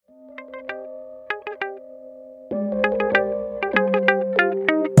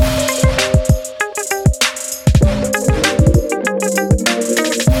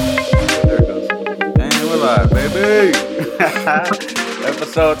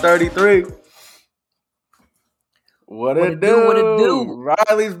episode 33. What it do? What it do?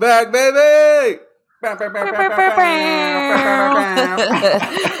 Riley's back, baby.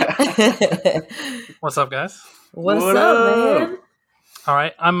 What's up, guys? What's What up, man? All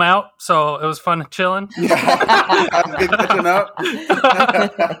right, I'm out, so it was fun chilling. I'm good catching up.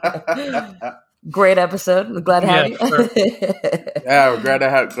 Great episode. I'm glad to have you. Sure. Yeah, we're glad to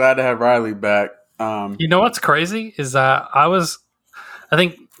have Riley back. You know what's crazy is that I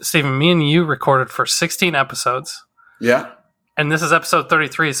think, Stephen, me and you recorded for 16 episodes, Yeah. and this is episode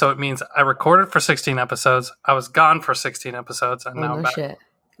 33, so it means I recorded for 16 episodes, I was gone for 16 episodes, and now I'm no back. shit.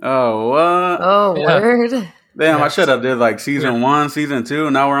 Oh, what? Oh, Yeah. word. Damn, I Yes. should have did like season 1, season 2,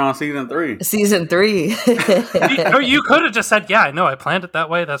 and now we're on season 3. Season 3. You could have just said, yeah, I know, I planned it that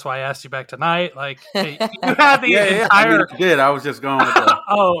way, that's why I asked you back tonight. Like, hey, you had the Yeah. I mean, I did. I was just going with the...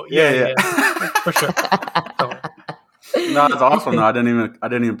 Oh, yeah, Yeah. for sure. Totally. No, it's awesome though. I didn't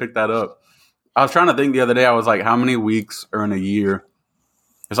even pick that up. I was trying to think the other day. I was like, how many weeks are in a year?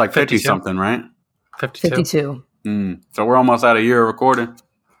 It's like 50 52. something, right? 52. 52. So we're almost at a year of recording.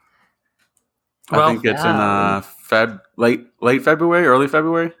 Well, I think it's wow. in late February, early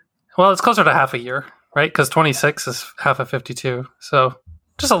February. Well, it's closer to half a year, right? Because 26 is half of 52. So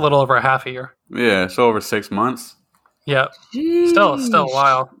just a little over a half a year. Yeah, so over 6 months. Yeah. Still a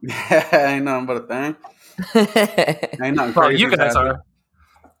while. Ain't nothing but a thing. Ain't nothing Well, crazy. you guys happening. are.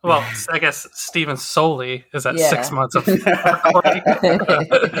 Well, I guess Steven solely is at Yeah. 6 months of recording.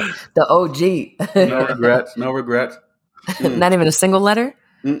 The OG. No regrets. No regrets. Not even a single letter?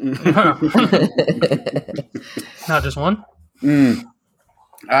 Not just one. All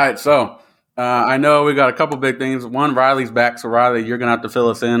right, so I know we got a couple big things. One, Riley's back, so Riley, you're gonna have to fill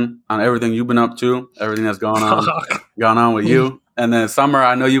us in on everything you've been up to, everything that's going on with you. And then Summer,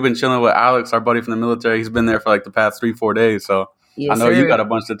 I know you've been chilling with Alex, our buddy from the military. He's been there for like the past 3-4 days, so Yes, I know you sir. got a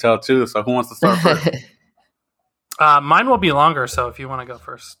bunch to tell too. So who wants to start first? Mine will be longer, so if you want to go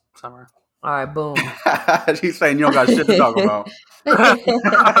first, Summer. All right, boom. She's saying you don't got shit to talk about.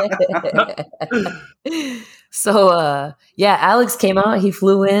 So, yeah, Alex came out. He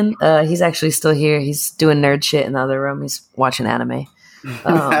flew in. He's actually still here. He's doing nerd shit in the other room. He's watching anime.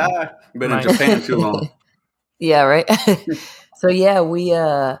 Been Nice. in Japan too long. Yeah, right. So, yeah, we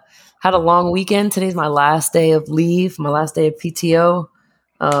had a long weekend. Today's my last day of leave, my last day of PTO.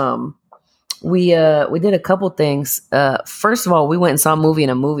 We did a couple things. First of all, we went and saw a movie in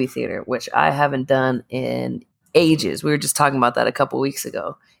a movie theater, which I haven't done in ages. We were just talking about that a couple weeks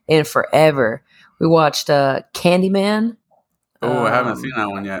ago. In forever. We watched Candyman. Oh, I haven't seen that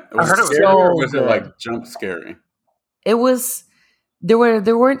one yet. I heard it was scary, or so was it good. like jump scary? It was there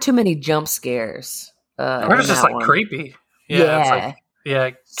weren't too many jump scares. I heard it's in just that like one. creepy. Yeah, It's like,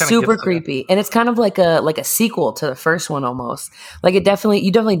 it kinda super gets to you. creepy, and it's kind of like a sequel to the first one almost. Like you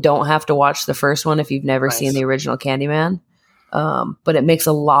definitely don't have to watch the first one if you've never Nice. seen the original Candyman. But it makes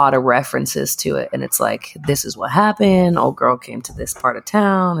a lot of references to it, and it's like this is what happened. Old girl came to this part of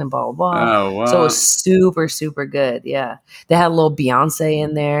town, and blah blah blah. Oh, wow. So it was super, super good. Yeah. They had a little Beyonce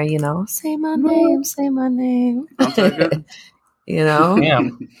in there, say my name, say my name. I'll take it. You know?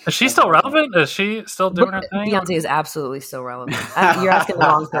 Damn. Is she still relevant? Is she still doing her thing? Beyonce is absolutely so relevant. You're asking the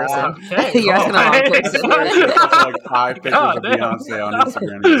wrong person. Okay. You're asking the wrong person. That's like 5 pictures God of damn. Beyonce on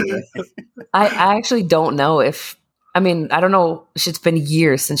Instagram. the other day. I actually don't know if, I don't know. It's been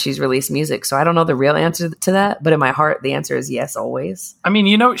years since she's released music, so I don't know the real answer to that. But in my heart, the answer is yes, always. I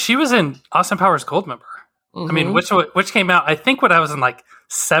mean, she was in Austin Powers Goldmember. I mean, which came out, I think, when I was in like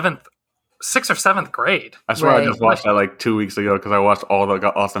 6th or 7th grade. I swear I Right. just watched that like 2 weeks ago because I watched all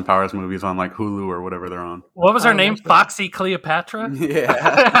the Austin Powers movies on like Hulu or whatever they're on. What was her Oh, name? that's right. Foxy Cleopatra? Yeah.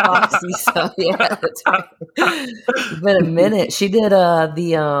 Foxy, so yeah, that's right. It's been a minute. She did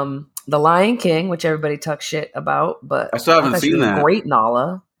the Lion King, which everybody talks shit about, but I still haven't thought she seen was that. Great,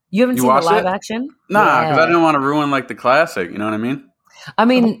 Nala. You haven't You seen the watched live it? action? Nah, because I Yeah. didn't want to ruin like the classic. You know what I mean? I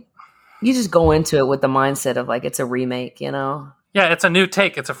mean, you just go into it with the mindset of like it's a remake, you know? Yeah, it's a new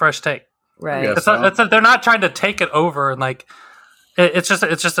take. It's a fresh take. Right. guess. They're not trying to take it over and like it's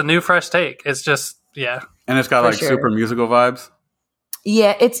just a new fresh take. It's just And it's got For like sure. super musical vibes.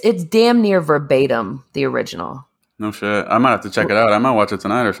 Yeah, it's damn near verbatim the original. No shit. I might have to check it out. I might watch it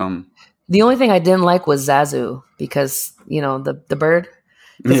tonight or something. The only thing I didn't like was Zazu because, the bird.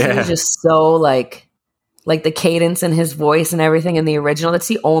 'Cause he Yeah. was just so like the cadence in his voice and everything in the original. That's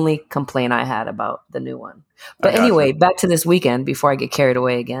the only complaint I had about the new one. But I gotcha. anyway, back to this weekend before I get carried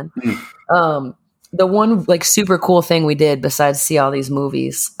away again. Mhm. The one like super cool thing we did besides see all these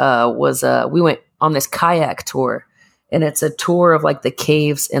movies was we went on this kayak tour, and it's a tour of like the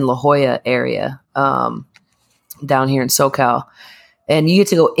caves in La Jolla area down here in SoCal. and you get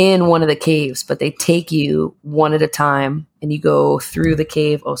to go in one of the caves, but they take you one at a time, and you go through the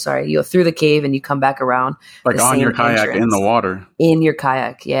cave. Oh, sorry. You go through the cave and you come back around. Like on your kayak in the water. In your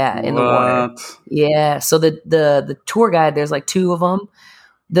kayak, yeah, in the water. Yeah. So the tour guide, there's like two of them.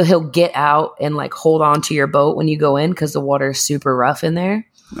 He'll get out and like hold on to your boat when you go in because the water is super rough in there.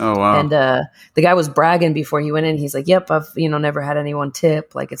 Oh, wow. And the guy was bragging before he went in. He's like, yep, I've never had anyone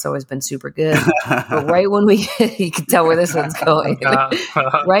tip. Like, it's always been super good. But right when you can tell where this one's going.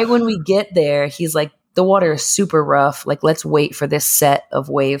 Right when we get there, he's like, the water is super rough. Like, let's wait for this set of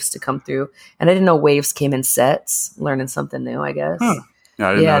waves to come through. And I didn't know waves came in sets. Learning something new, I guess.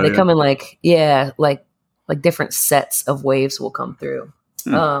 Yeah, they come in like different sets of waves will come through.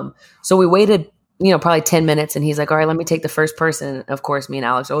 So we waited, probably 10 minutes, and he's like, all right, let me take the first person. And of course, me and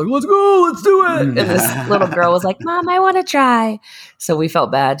Alex are like, let's go, let's do it. And this little girl was like, Mom, I want to try. So we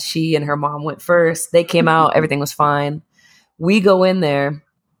felt bad. She and her mom went first. They came out. Everything was fine. We go in there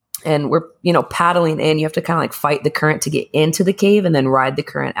and we're, paddling in. You have to kind of like fight the current to get into the cave and then ride the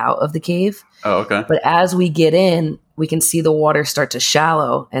current out of the cave. Oh, okay. But as we get in, we can see the water start to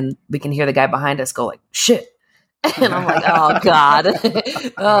shallow, and we can hear the guy behind us go like, shit. And I'm like, oh, God.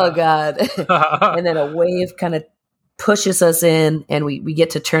 Oh, God. And then a wave kind of pushes us in, and we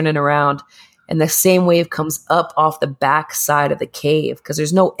get to turning around. And the same wave comes up off the back side of the cave because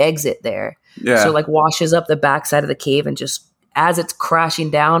there's no exit there. Yeah. So it like washes up the back side of the cave, and just as it's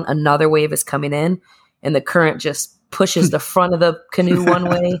crashing down, another wave is coming in, and the current just pushes the front of the canoe one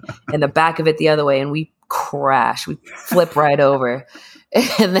way and the back of it the other way. And we crash. We flip right over.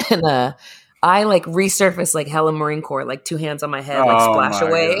 And then I like resurface like hella Marine Corps, like two hands on my head, like splash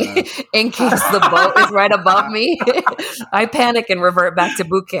away in case the boat is right above me. I panic and revert back to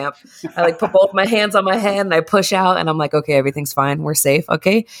boot camp. I like put both my hands on my head and I push out, and I'm like, okay, everything's fine. We're safe.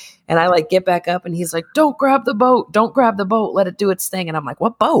 Okay. And I like get back up, and he's like, don't grab the boat. Don't grab the boat. Let it do its thing. And I'm like,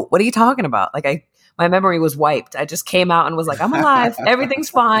 what boat? What are you talking about? Like my memory was wiped. I just came out and was like, I'm alive. Everything's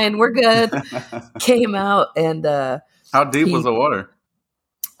fine. We're good. Came out, and how deep was the water?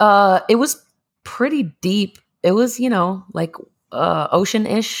 It was pretty deep. It was, like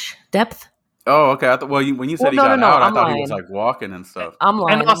ocean-ish depth. Oh, okay. When you said he got out, I thought he was like walking and stuff. I'm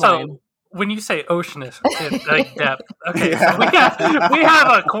lying. And also, when you say ocean-ish like depth, okay, so we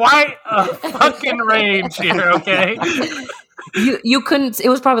have quite a fucking range here. Okay, you couldn't. It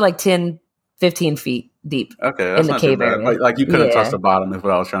was probably like 10, 15 feet deep. Okay, that's in the cave area. Like you couldn't touch the bottom. Is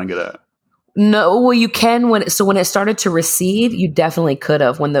what I was trying to get at. No, well, you can when it started to recede, you definitely could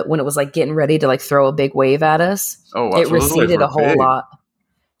have when it was like getting ready to like throw a big wave at us. Oh, wow. It receded a whole lot.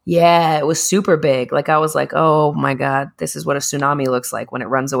 Yeah, it was super big. Like I was like, oh my God, this is what a tsunami looks like when it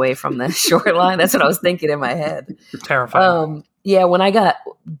runs away from the shoreline. That's what I was thinking in my head. Terrifying. Yeah, when I got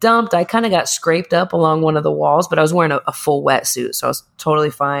dumped, I kind of got scraped up along one of the walls, but I was wearing a full wetsuit, so I was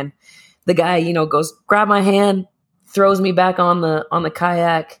totally fine. The guy, goes, grab my hand, throws me back on the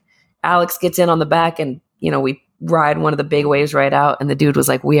kayak. Alex gets in on the back, and, we ride one of the big waves right out. And the dude was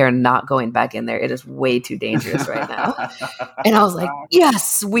like, we are not going back in there. It is way too dangerous right now. And I was like,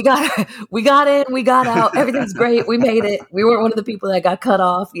 yes, we got in, we got out. Everything's great. We made it. We weren't one of the people that got cut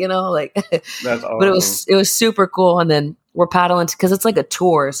off, like, that's awesome. But it was super cool. And then we're paddling because it's like a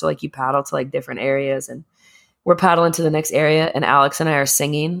tour. So like you paddle to like different areas, and we're paddling to the next area, and Alex and I are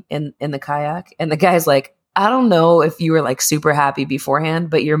singing in the kayak. And the guy's like, I don't know if you were like super happy beforehand,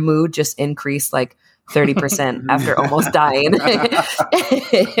 but your mood just increased like 30% after almost dying.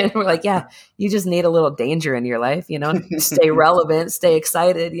 And we're like, yeah, you just need a little danger in your life, stay relevant, stay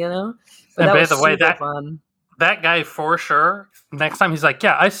excited, But that was super fun. That guy for sure, next time he's like,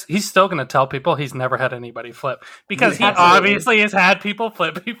 yeah, he's still going to tell people he's never had anybody flip, because he obviously has had people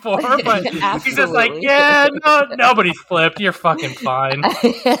flip before, but he's just like, yeah, no, nobody's flipped. You're fucking fine.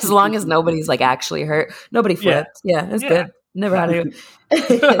 As long as nobody's like actually hurt. Nobody flipped. Yeah, it's good. Never had it.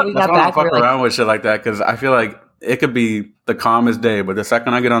 We got back. Fuck around with shit like that, because I feel like it could be the calmest day, but the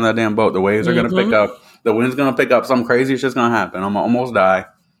second I get on that damn boat, the waves are going to pick up. The wind's going to pick up. Something crazy shit's going to happen. I'm going to almost die.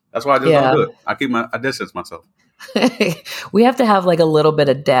 That's why I just don't do it. I distance myself. We have to have like a little bit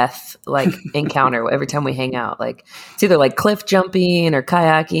of death like encounter every time we hang out. Like it's either like cliff jumping or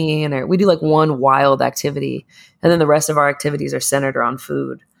kayaking, or we do like one wild activity, and then the rest of our activities are centered around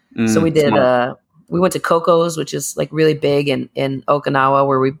food. So we did we went to Coco's, which is like really big in Okinawa,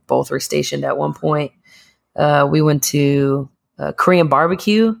 where we both were stationed at one point. We went to Korean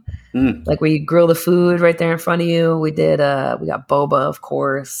barbecue, like where you grill the food right there in front of you. We did we got boba, of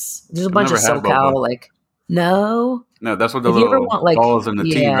course. There's a bunch of SoCal like. No, that's what the little balls in the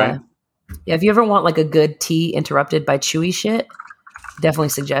tea, right? Yeah, if you ever want like a good tea interrupted by chewy shit, definitely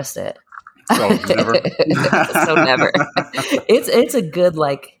suggest it. So never. So never. It's a good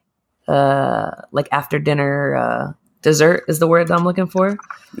like after dinner dessert is the word I'm looking for.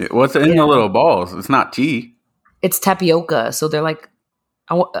 What's in the little balls? It's not tea. It's tapioca, so they're like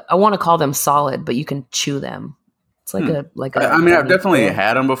I want to call them solid, but you can chew them. It's like a. I mean, I've definitely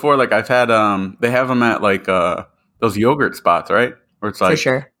had them before. Like I've had they have them at like those yogurt spots, right? Where it's like for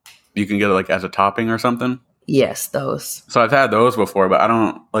sure you can get it like as a topping or something. Yes, those. So I've had those before, but I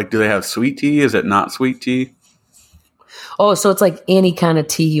don't like. Do they have sweet tea? Is it not sweet tea? Oh, so it's like any kind of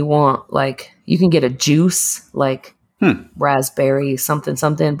tea you want. Like you can get a juice, like raspberry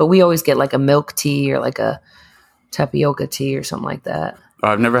something. But we always get like a milk tea or like a tapioca tea or something like that.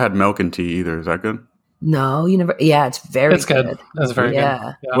 I've never had milk and tea either. Is that good? No, you never. Yeah, it's very good. That's very good.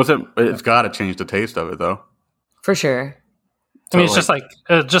 Yeah. What's it? It's got to change the taste of it though. For sure. I mean, it's just like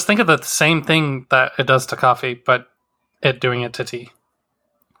just think of the same thing that it does to coffee, but doing it to tea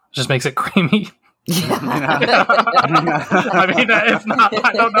just makes it creamy. Yeah. I mean, it's not.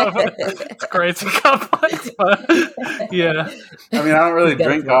 I don't know if it's crazy complex, but yeah. I mean, I don't really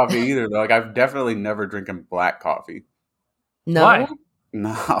drink coffee either, though. Like, I've definitely never drinking black coffee. No. Why?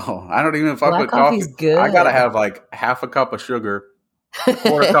 No, I don't even fuck Black with coffee. coffee's good. I gotta have like half a cup of sugar,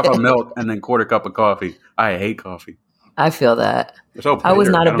 quarter cup of milk, and then quarter cup of coffee. I hate coffee. I feel that. I was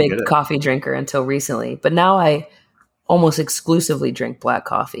not a big coffee drinker until recently, but now I almost exclusively drink black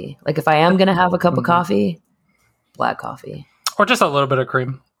coffee. Like if I am going to have a cup of coffee, black coffee. Or just a little bit of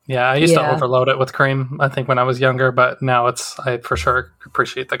cream. Yeah, I used to overload it with cream, I think, when I was younger, but now I for sure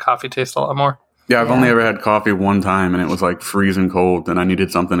appreciate the coffee taste a lot more. Yeah, I've only ever had coffee one time, and it was like freezing cold, and I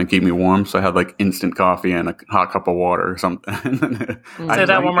needed something to keep me warm, so I had like instant coffee and a hot cup of water or something. Say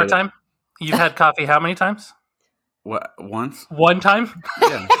that one more time. You've had coffee how many times? What, once? One time?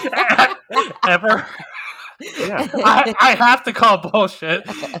 Yeah. Ever? Yeah. I have to call bullshit.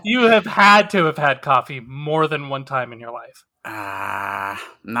 You have had to have had coffee more than one time in your life.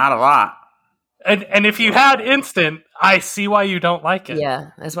 Not a lot. And if you had instant, I see why you don't like it.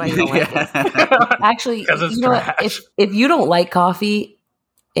 Yeah, that's why you don't like it. Actually, it's you know what? If you don't like coffee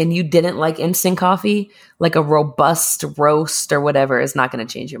and you didn't like instant coffee, like a robust roast or whatever is not going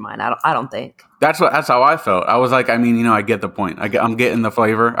to change your mind. I don't think. That's how I felt. I was like, I mean, I get the point. I'm getting the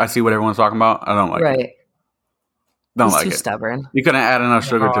flavor. I see what everyone's talking about. I don't like it. Don't He's like too it. Stubborn. You couldn't add enough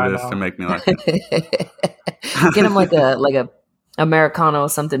sugar to this to make me like it. Get him like a Americano,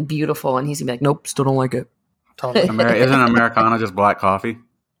 something beautiful, and he's gonna be like, "Nope, still don't like it." Totally. Isn't Americano just black coffee?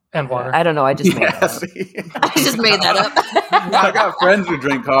 And water. I don't know. I just made that up. I just made that up. I got friends who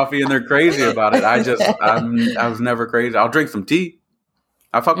drink coffee and they're crazy about it. I was never crazy. I'll drink some tea.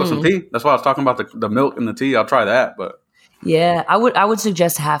 I fuck with some tea. That's why I was talking about the milk and the tea. I'll try that, but yeah, I would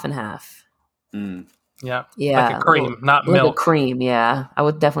suggest half and half. Yeah, like a cream, not like milk. A cream, yeah. I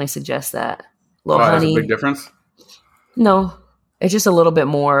would definitely suggest that. A little honey. That's a big difference? No, it's just a little bit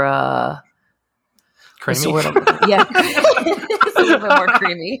more creamy. Yeah, it's a little bit more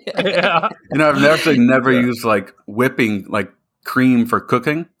creamy. Yeah, I've never used like whipping like cream for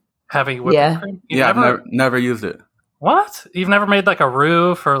cooking. Heavy whipping cream. I've never used it. What? You've never made like a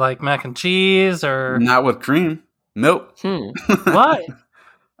roux for like mac and cheese or not with cream? Nope. What?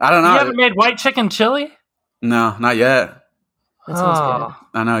 I don't know. You haven't made white chicken chili? No, not yet. That sounds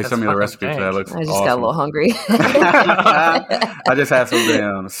good. I know. He sent me the recipe today. It looks I just awesome. got a little hungry. I just had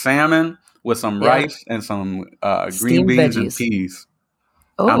some salmon with some rice and some green beans and peas.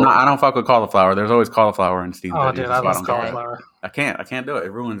 Oh. I don't fuck with cauliflower. There's always cauliflower in steamed veggies. Oh, dude, I love cauliflower. I can't do it.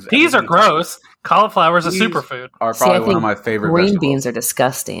 It ruins. Peas are gross. Cauliflower is a superfood. Are probably one of my favorite. Green vegetables. beans are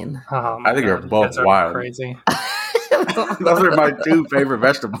disgusting. Oh, I think you're both wild. Crazy. Those are my two favorite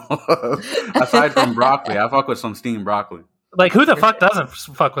vegetables. Aside from broccoli, I fuck with some steamed broccoli. Like, who the fuck doesn't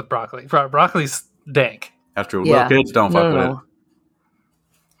fuck with broccoli? Broccoli's dank. That's true. Yeah. Little kids don't fuck with it.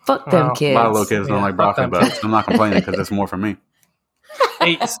 Fuck them kids. A lot of little kids don't like broccoli, but I'm not complaining because it's more for me.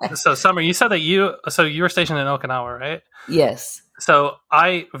 Hey, so Summer, you said that you were stationed in Okinawa, right? Yes. So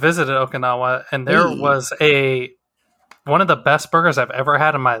I visited Okinawa, and there was one of the best burgers I've ever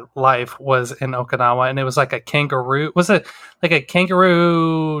had in my life was in Okinawa, and it was like a kangaroo. Was it like a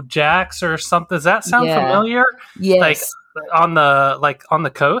kangaroo jacks or something? Does that sound familiar? Yes. Like on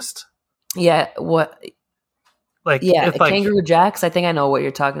the coast. Yeah. What? Like Kangaroo Jacks. I think I know what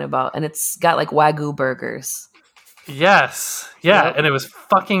you're talking about, and it's got like Wagyu burgers. Yes. Yeah, and it was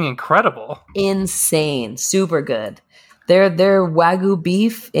fucking incredible. Insane. Super good. Their Wagyu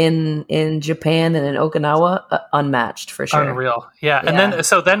beef in Japan and in Okinawa, unmatched for sure. Unreal. Yeah. And then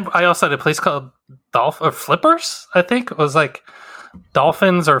I also had a place called Flippers, I think. It was like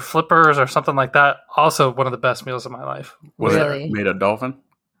Dolphins or Flippers or something like that. Also one of the best meals of my life. Was it made of dolphin?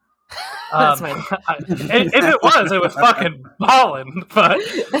 If it was fucking ballin'. But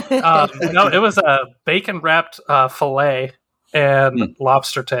no, it was a bacon wrapped fillet and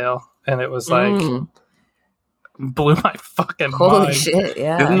lobster tail, and it was like blew my fucking holy mind. shit!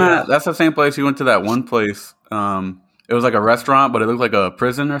 Yeah, that's the same place you went to? That one place. It was like a restaurant, but it looked like a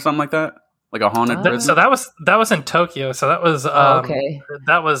prison or something like that, like a haunted prison. So that was in Tokyo. So that was okay.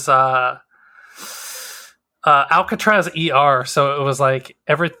 That was Alcatraz ER. So it was like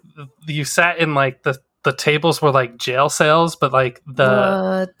you sat in like the tables were like jail cells, but like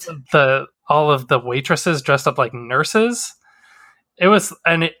the all of the waitresses dressed up like nurses. It was,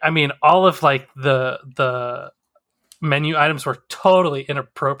 all of like the menu items were totally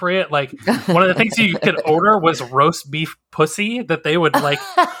inappropriate. Like one of the things you could order was roast beef pussy that they would like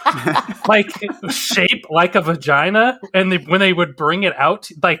shape like a vagina, and when they would bring it out,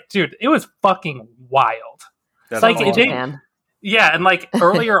 like, dude, it was fucking wild. That's like awesome. Yeah, and like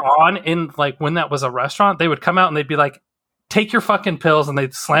earlier on in like when that was a restaurant, they would come out and they'd be like, take your fucking pills, and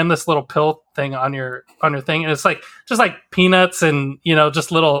they'd slam this little pill thing on your thing, and it's like just like peanuts and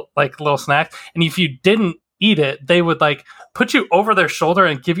just little snacks, and if you didn't eat it, they would like put you over their shoulder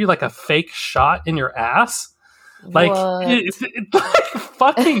and give you like a fake shot in your ass. Like it's like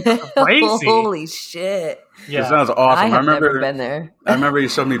fucking crazy. Holy shit! Yeah, it sounds awesome. I remember never been there. I remember you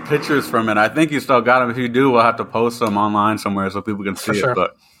showed me pictures from it. I think you still got them. If you do, we'll have to post them online somewhere so people can see it.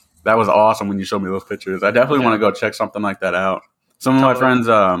 But that was awesome when you showed me those pictures. I definitely want to go check something like that out. Some of my friends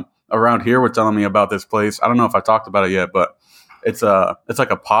around here were telling me about this place. I don't know if I talked about it yet, but it's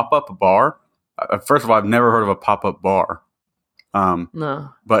like a pop-up bar. First of all, I've never heard of a pop-up bar. No.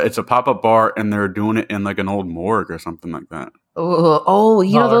 But it's a pop-up bar, and they're doing it in like an old morgue or something like that. Oh,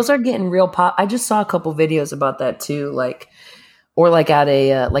 those are getting real pop. I just saw a couple videos about that too, or at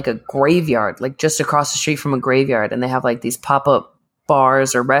a graveyard, like just across the street from a graveyard, and they have like these pop-up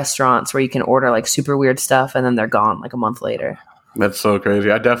bars or restaurants where you can order like super weird stuff, and then they're gone like a month later. That's so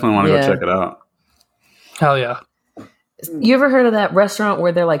crazy. I definitely want to go check it out. Hell yeah. You ever heard of that restaurant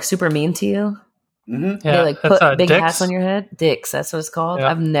where they're like super mean to you? Mm-hmm. Yeah, they like put big Dick's? Hats on your head. Dick's, that's what it's called. Yeah.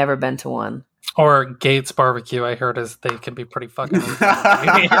 I've never been to one. Or Gates Barbecue, I heard they can be pretty fucking. That's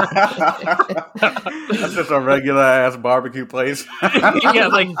just a regular ass barbecue place. Yeah,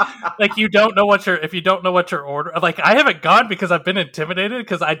 like you don't know if you don't know what you're ordering. Like I haven't gone because I've been intimidated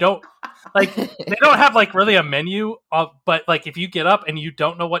because I don't like they don't have like really a menu. But like if you get up and you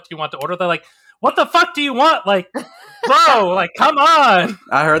don't know what you want to order, they're like, "What the fuck do you want?" Like, bro, like come on.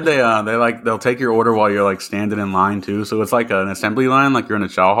 I heard they'll take your order while you're like standing in line too. So it's like an assembly line, like you're in a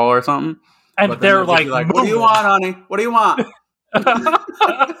chow hall or something. And they're like, "What do you want, honey? What do you want?" Like,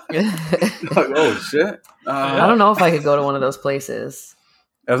 oh shit! I don't know if I could go to one of those places.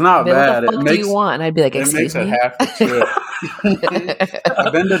 It's not bad. What the fuck do you want? And I'd be like, "Excuse me." Half the trip.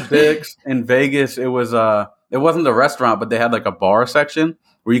 I've been to Dick's in Vegas. It wasn't the restaurant, but they had like a bar section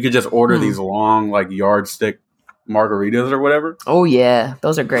where you could just order these long like yardstick margaritas or whatever. Oh yeah,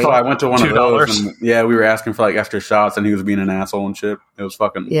 those are great. So I went to one of those. $2. And, yeah, we were asking for like extra shots, and he was being an asshole and shit. It was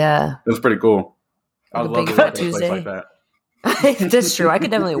fucking. Yeah, it was pretty cool. I love to work at a place like that. That's true. I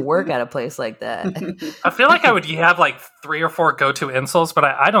could definitely work at a place like that. I feel like I would have like 3 or 4 go-to insults, but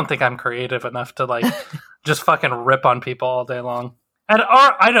I don't think I'm creative enough to like just fucking rip on people all day long. And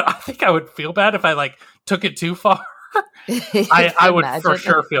I think I would feel bad if I like took it too far. I would for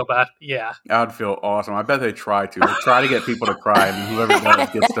sure feel bad. Yeah, I would feel awesome. I bet they try to. They try to get people to cry, and whoever does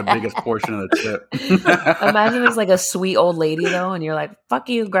gets the biggest portion of the tip. Imagine it's like a sweet old lady though, and you're like, "Fuck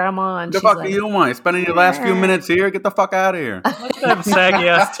you, grandma." And the fuck do you want? Spending your last few minutes here? Get the fuck out of here. Them saggy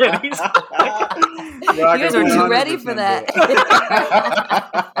ass titties. You guys are too ready for that.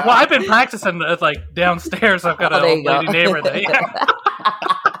 Well, I've been practicing like downstairs. I've got an old lady neighbor that. Yeah.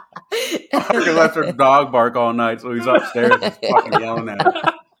 Because left her dog bark all night, so he's upstairs just fucking yelling at her.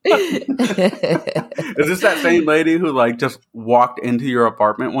 Is this that same lady who like just walked into your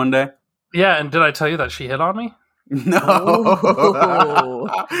apartment one day? Yeah, and did I tell you that she hit on me? No. So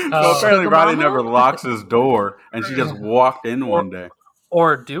apparently Riley never locks his door, and she just walked in one day.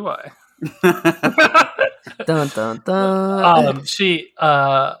 Or do I? Dun, dun, dun.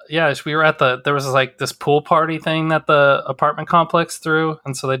 We were at there was like this pool party thing that the apartment complex threw,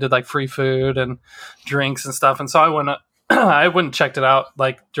 and so they did like free food and drinks and stuff, and so I went and checked it out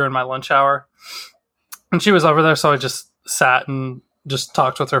like during my lunch hour, and she was over there, so I just sat and just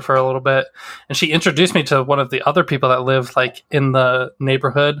talked with her for a little bit, and she introduced me to one of the other people that lived like in the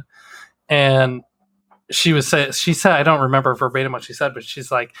neighborhood, and she said, I don't remember verbatim what she said, but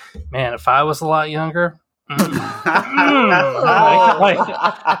she's like, "Man, if I was a lot younger," I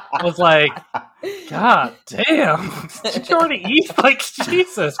was like, God damn! Did you already eat? Like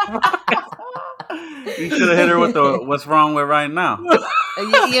Jesus Christ! You should have hit her with the "What's wrong with right now?" You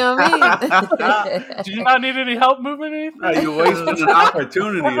know what I mean? Do you not need any help moving anything? You wasted an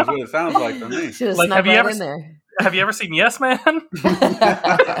opportunity, is what it sounds like to me. Should have Like, snuck have you right ever- in there. Have you ever seen Yes Man?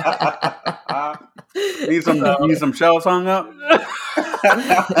 Need some shells hung up.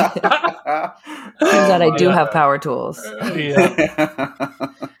 Turns out I do have power tools. Yeah,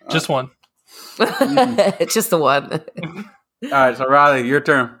 just one. It's just the one. All right, so Riley, your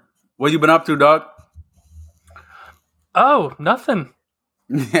turn. What you been up to, dog? Oh, nothing.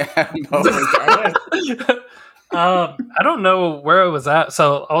 Yeah, no, I don't know where I was at,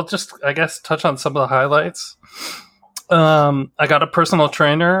 so I'll just, I guess, touch on some of the highlights. I got a personal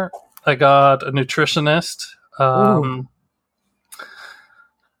trainer. I got a nutritionist. I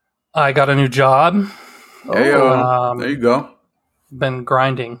got a new job. there you go. Been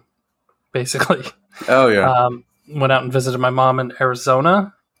grinding, basically. Oh yeah. Went out and visited my mom in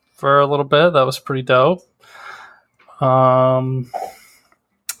Arizona for a little bit. That was pretty dope.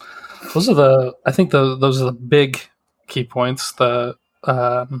 Those are the big key points.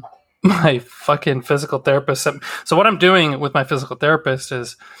 My fucking physical therapist. So what I'm doing with my physical therapist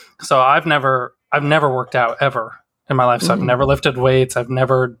is, so I've never worked out ever in my life. So I've never lifted weights. I've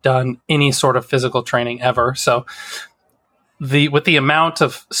never done any sort of physical training ever. So with the amount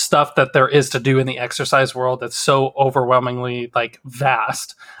of stuff that there is to do in the exercise world, that's so overwhelmingly like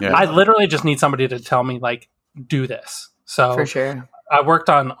vast. Yeah. I literally just need somebody to tell me like, do this. So for sure. I worked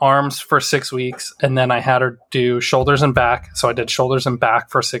on arms for 6 weeks, and then I had her do shoulders and back. So I did shoulders and back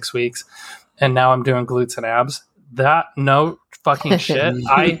for 6 weeks, and now I'm doing glutes and abs. That no fucking shit.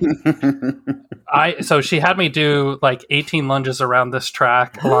 So she had me do like 18 lunges around this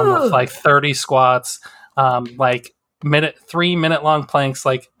track, along with like 30 squats, like 3-minute long planks.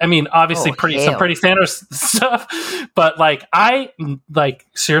 Like, I mean, obviously some pretty standard stuff, but like I like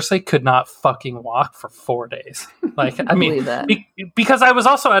seriously could not fucking walk for 4 days. Like, I mean, because I was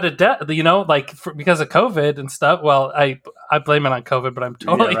also at a debt, like because of COVID and stuff. Well, I blame it on COVID, but I'm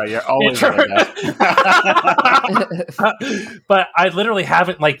totally You're always at that. But I literally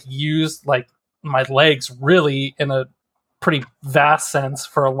haven't like used like my legs really in a pretty vast sense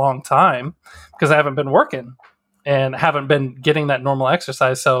for a long time because I haven't been working and haven't been getting that normal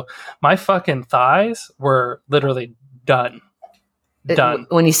exercise. So my fucking thighs were literally done.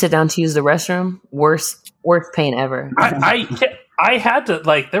 When you sit down to use the restroom, worst pain ever. I had to,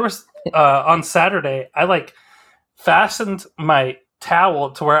 like, there was on Saturday, I like fastened my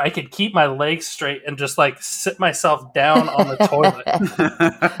towel to where I could keep my legs straight and just like sit myself down on the toilet.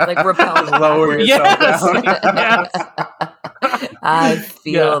 Like rappel lower yourself down. Yes. I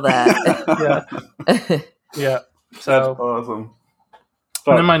feel that. Yeah. So that's awesome.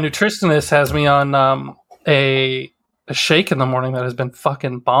 And then my nutritionist has me on a shake in the morning that has been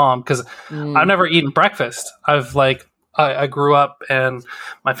fucking bomb because I've never eaten breakfast. I grew up and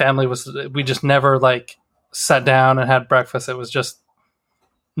my family we just never like sat down and had breakfast. It was just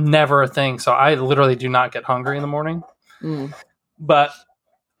never a thing. So I literally do not get hungry in the morning. But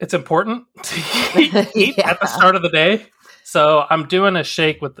it's important to eat at the start of the day. So I'm doing a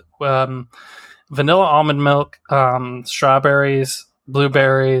shake with vanilla almond milk, strawberries,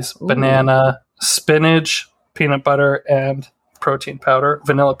 blueberries, banana, spinach, peanut butter, and protein powder,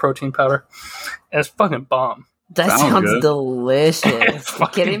 vanilla protein powder. And it's fucking bomb. That sounds delicious. Are you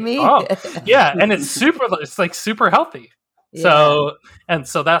kidding me? Yeah, and it's like super healthy. Yeah.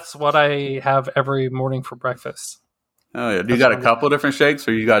 So that's what I have every morning for breakfast. Oh yeah. Do you got a couple different shakes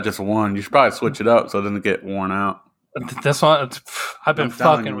or you got just one? You should probably switch it up so it doesn't get worn out. This one, I've been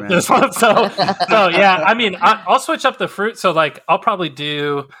fucking with this one. So yeah, I mean, I'll switch up the fruit. So like, I'll probably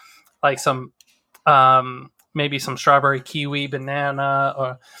do like some, maybe some strawberry, kiwi, banana,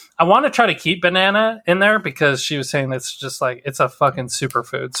 or I want to try to keep banana in there because she was saying it's just like, it's a fucking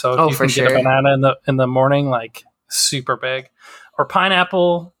superfood. So if you can get a banana in the morning, like super big, or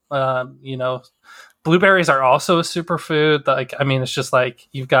pineapple, blueberries are also a superfood. Like, I mean, it's just like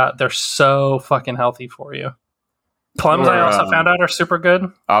they're so fucking healthy for you. Plums, I also found out, are super good.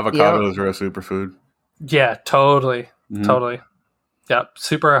 Avocados are a superfood. Yeah, totally. Totally. Yeah,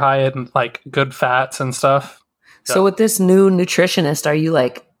 super high in like good fats and stuff. So with this new nutritionist, are you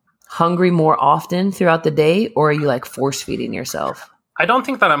like hungry more often throughout the day or are you like force feeding yourself? I don't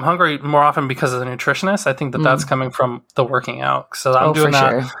think that I'm hungry more often because of the nutritionist. I think that that's coming from the working out. So I'm doing that.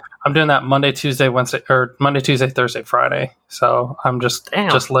 Sure. I'm doing that Monday, Tuesday, Wednesday, or Monday, Tuesday, Thursday, Friday. So I'm just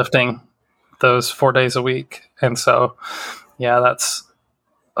lifting those 4 days a week. And so, yeah, that's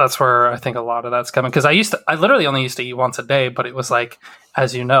where I think a lot of that's coming. Because I literally only used to eat once a day, but it was like,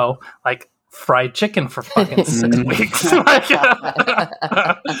 as you know, like fried chicken for fucking 6 weeks.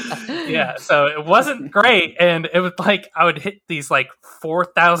 Yeah, so it wasn't great, and it was like I would hit these like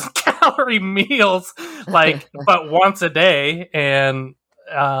 4,000 calorie meals, like but once a day, and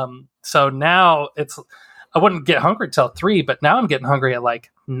so now I wouldn't get hungry till 3, but now I'm getting hungry at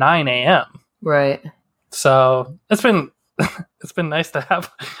like 9 a.m. Right. So it's been nice to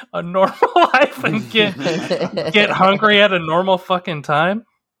have a normal life and get hungry at a normal fucking time.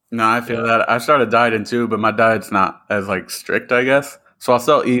 No, I feel that. I started dieting too, but my diet's not as like strict, I guess. So I'll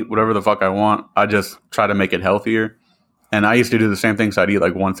still eat whatever the fuck I want. I just try to make it healthier. And I used to do the same thing. So I'd eat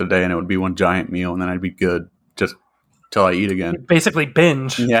like once a day, and it would be one giant meal, and then I'd be good just till I eat again. Basically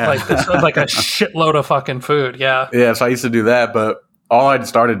binge. Yeah, like a shitload of fucking food. Yeah. Yeah. So I used to do that, but all I'd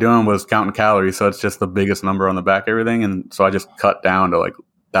started doing was counting calories. So it's just the biggest number on the back of everything, and so I just cut down to like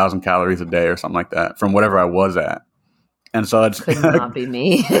 1,000 calories a day or something like that from whatever I was at. And so it's could not be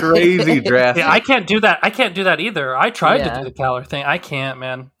me. Crazy drastic. Yeah, I can't do that. I can't do that either. I tried to do the calorie thing. I can't,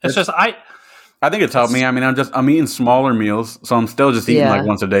 man. It's just I think it's helped me. I mean, I'm eating smaller meals, so I'm still just eating like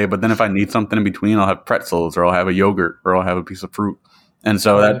once a day. But then if I need something in between, I'll have pretzels, or I'll have a yogurt, or I'll have a piece of fruit. And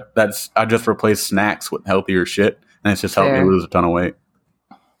so that's I just replace snacks with healthier shit, and it's just helped me lose a ton of weight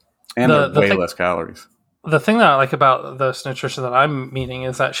and way less calories. The thing that I like about this nutrition that I'm meeting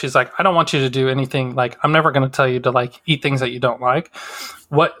is that she's like, I don't want you to do anything. Like, I'm never going to tell you to like eat things that you don't like.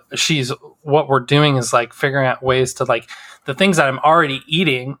 What we're doing is like figuring out ways to like the things that I'm already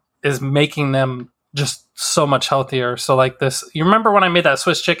eating is making them just so much healthier. So like this, you remember when I made that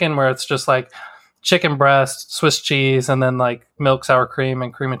Swiss chicken where it's just like chicken breast, Swiss cheese, and then like milk, sour cream,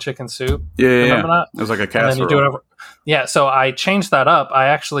 and cream and chicken soup. Yeah. Remember that? It was like a casserole. And then you do it over. Yeah. So I changed that up. I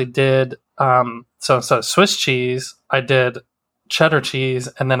actually did, so instead of Swiss cheese, I did cheddar cheese,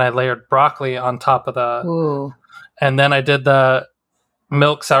 and then I layered broccoli on top of and then I did the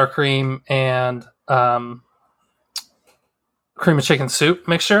milk, sour cream, and cream and chicken soup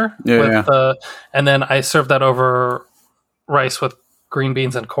mixture. And then I served that over rice with green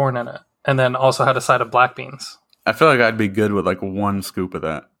beans and corn in it, and then also had a side of black beans. I feel like I'd be good with like one scoop of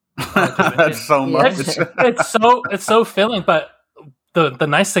that. That's so much. It's so filling, but the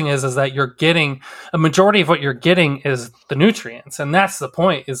nice thing is that you're getting a majority of what you're getting is the nutrients, and that's the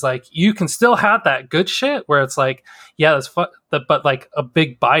point. Is like you can still have that good shit where it's like, yeah, that's but like a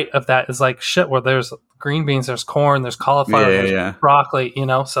big bite of that is like shit where there's green beans, there's corn, there's cauliflower, there's broccoli,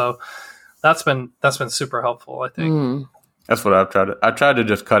 so that's been super helpful, I think. That's what I've tried to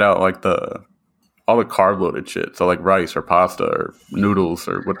just cut out like all the carb loaded shit. So like rice or pasta or noodles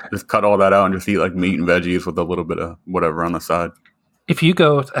just cut all that out and just eat like meat and veggies with a little bit of whatever on the side. If you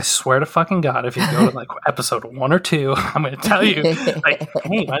go, I swear to fucking God, if you go to like episode 1 or 2, I'm going to tell you, like,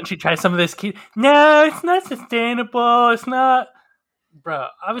 hey, why don't you try some of this keto? No, it's not sustainable. It's not. Bro,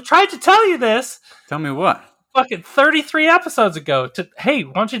 I've tried to tell you this. Tell me what? Fucking 33 episodes ago. Hey,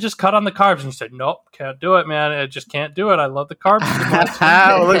 why don't you just cut on the carbs? And you said, nope, can't do it, man. I just can't do it. I love the carbs too much.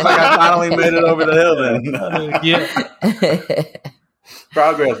 Well, looks like I finally made it over the hill then. Yeah.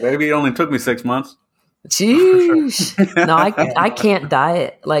 Progress, baby. It only took me 6 months. Jeez. No, I can't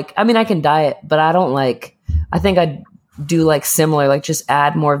diet. Like, I mean, I can diet, but I don't like, I think I'd do like similar, like just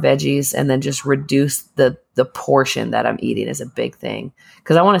add more veggies and then just reduce the portion that I'm eating is a big thing.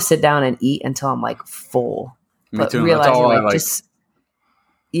 Cause I want to sit down and eat until I'm like full. Me too. That's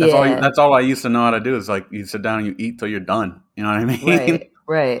all I used to know how to do is like you sit down and you eat till you're done. You know what I mean?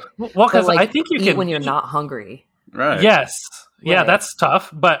 Right. Well, cause like, I think you can when you're not hungry. Right. Yes. Yeah, that's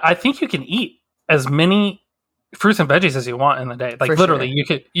tough. But I think you can eat as many fruits and veggies as you want in the day. Like for literally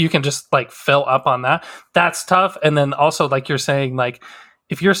you can just like fill up on that. That's tough. And then also like you're saying, like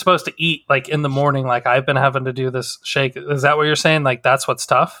if you're supposed to eat like in the morning, like I've been having to do this shake. Is that what you're saying? Like that's what's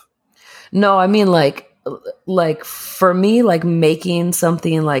tough? No, I mean like for me, like making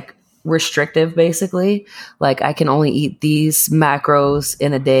something like restrictive basically, like I can only eat these macros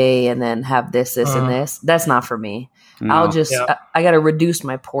in a day and then have this and this. That's not for me. No. I'll just I got to reduce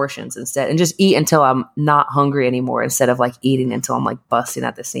my portions instead and just eat until I'm not hungry anymore instead of like eating until I'm like busting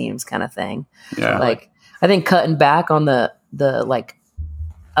at the seams kind of thing. Yeah. Like I think cutting back on the like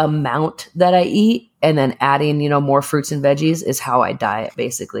amount that I eat and then adding, more fruits and veggies is how I diet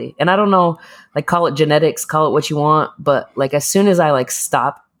basically. And I don't know, like call it genetics, call it what you want, but like as soon as I like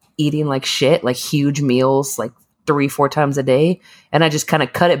stop eating like shit, like huge meals, like 3-4 times a day, and I just kind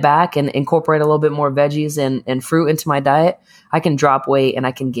of cut it back and incorporate a little bit more veggies and fruit into my diet, I can drop weight and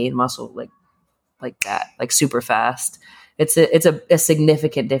I can gain muscle like that, like super fast. it's a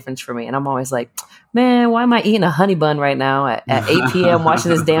significant difference for me. And I'm always like, man, why am I eating a honey bun right now at 8 p.m.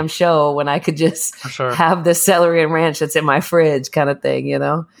 watching this damn show when I could just have this celery and ranch that's in my fridge kind of thing, you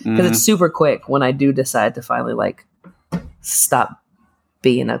know? Because it's super quick when I do decide to finally like stop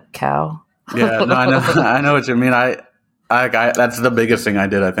being a cow. Yeah, no, I know what you mean. I that's the biggest thing I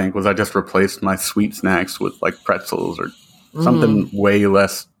did, I think, was I just replaced my sweet snacks with like pretzels or something way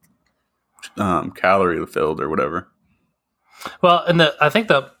less calorie filled or whatever. Well, and I think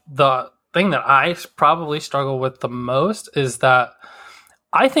the thing that I probably struggle with the most is that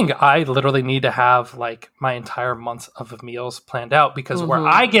I think I literally need to have like my entire months of meals planned out, because where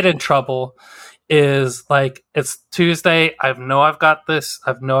I get in trouble is like, it's Tuesday. I know I've got this.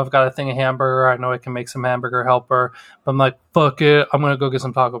 I know I've got a thing of hamburger. I know I can make some hamburger helper. But I'm like, fuck it. I'm going to go get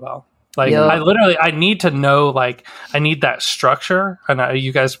some Taco Bell. Like, I need to know, like, I need that structure. And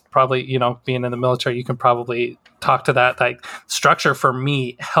you guys probably, you know, being in the military, you can probably talk to that. Like, structure for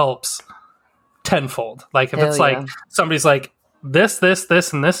me helps tenfold. Like, if it's like somebody's like, this,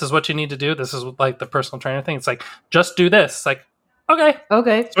 and this is what you need to do. This is like the personal trainer thing. It's like, just do this. It's like,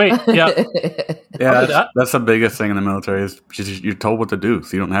 okay, sweet, yeah. Yeah, that's the biggest thing in the military is you're told what to do,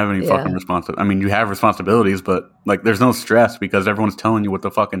 so you don't have any fucking responsibility. I mean, you have responsibilities, but like, there's no stress because everyone's telling you what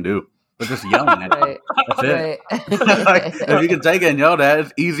to fucking do. They're just yelling at you. That's it. Like, if you can take it and yell at it,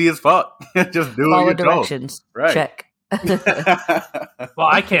 it's easy as fuck. Just do Follow what you're directions. Told. Right. Check. Well,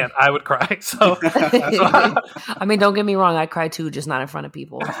 I can't. I would cry. So, I mean, don't get me wrong. I cry too, just not in front of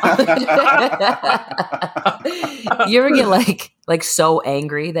people. You ever get like so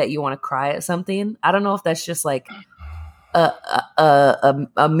angry that you want to cry at something? I don't know if that's just like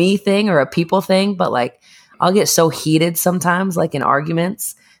a me thing or a people thing, but like I'll get so heated sometimes, like in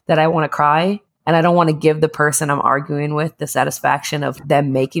arguments, that I want to cry. And I don't want to give the person I'm arguing with the satisfaction of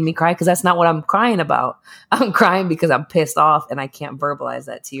them making me cry, because that's not what I'm crying about. I'm crying because I'm pissed off and I can't verbalize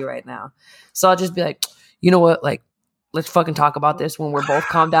that to you right now. So I'll just be like, you know what? Like, let's fucking talk about this when we're both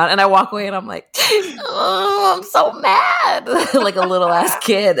calmed down. And I walk away and I'm like, oh, I'm so mad. Like a little ass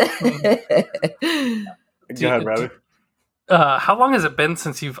kid. Go ahead, Robbie. How long has it been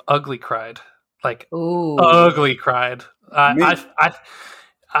since you've ugly cried? Like, ugly cried?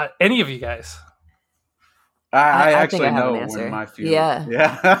 Any of you guys? I actually know when my few. Yeah.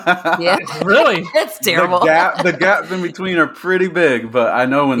 Really? That's terrible. The gaps in between are pretty big, but I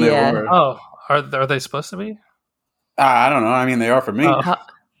know when they were. Oh, are they supposed to be? I don't know. I mean, they are for me.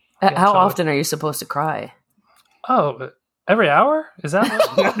 How often are you supposed to cry? Oh, every hour? Is that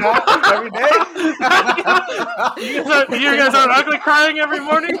every day? You guys aren't ugly crying every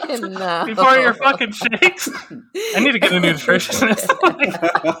morning? No. Before your fucking shakes? I need to get a nutritionist.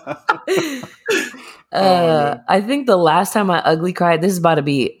 I think the last time I ugly cried, this is about to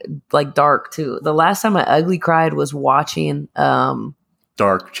be like dark too. The last time I ugly cried was watching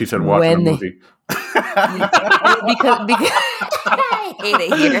dark. She said watching a movie. because I hate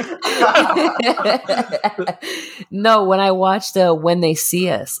it here. No, when I watched When They See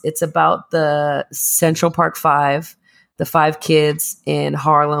Us, it's about the Central Park 5, the 5 kids in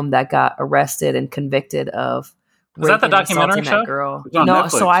Harlem that got arrested and convicted of. Was that the documentary show? That girl. No,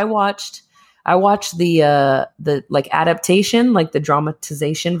 Netflix. So I watched the like adaptation, like the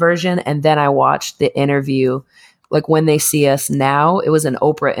dramatization version, and then I watched the interview, like When They See Us Now. It was an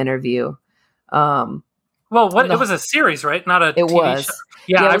Oprah interview. Well, it was a series, right? Not a TV show.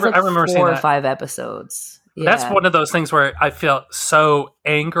 Yeah, I it was like remember seeing 4 or 5 episodes. Yeah. That's one of those things where I felt so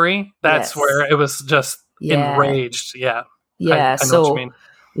angry. That's where it was just enraged. Yeah. Yeah. I know what you mean.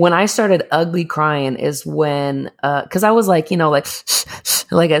 When I started ugly crying is when, because I was like, you know, like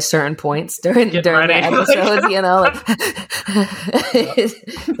at certain points during the episodes, you know, like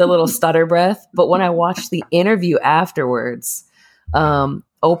the little stutter breath. But when I watched the interview afterwards,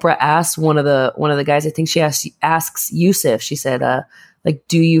 Oprah asked one of the guys, I think she asks Yusuf, she said, like,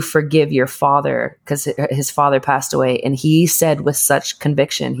 do you forgive your father? Because his father passed away. And he said with such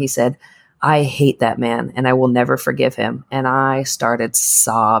conviction, he said, I hate that man and I will never forgive him. And I started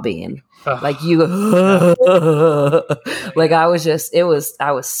sobbing. Like like I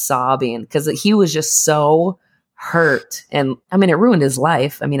was sobbing because he was just so hurt. And I mean, it ruined his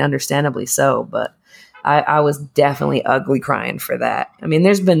life. I mean, understandably so, but I was definitely ugly crying for that. I mean,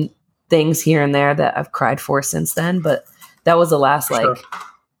 there's been things here and there that I've cried for since then, but that was the last,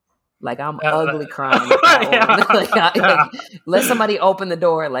 like I'm ugly crying. Let somebody open the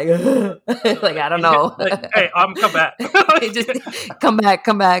door. Like, like I don't know. Hey, I'm come back. Just come back.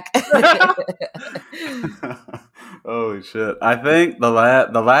 Holy shit! I think the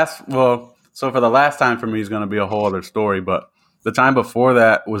last. Well, so for the last time for me is going to be a whole other story, but the time before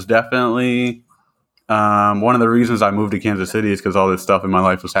that was definitely One of the reasons I moved to Kansas City is because all this stuff in my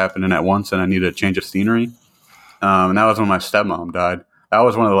life was happening at once, and I needed a change of scenery. And that was when my stepmom died. That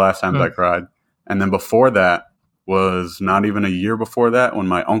was one of the last times I cried. And then before that was not even a year before that when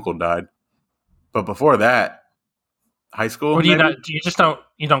my uncle died. But before that, high school. Or do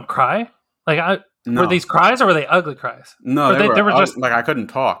you don't cry? Like, were these cries or were they ugly cries? No, they were just like I couldn't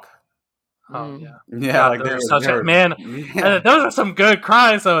talk. Oh yeah, yeah. God, like those are some good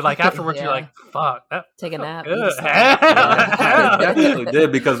cries. So like afterwards, you're like, "Fuck, that take a nap." Good. I definitely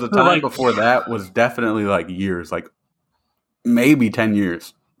did because the time before that was definitely like years, like maybe 10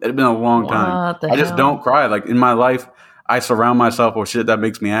 years. It had been a long time. I just don't cry. Like in my life, I surround myself with shit that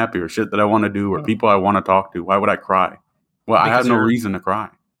makes me happy, or shit that I want to do, or people I want to talk to. Why would I cry? Well, I have no reason to cry.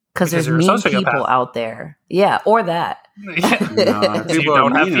 Because there's mean people out there. Yeah, or that. People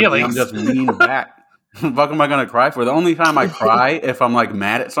don't have feelings. I'm just mean back. What the fuck am I going to cry for? The only time I cry if I'm like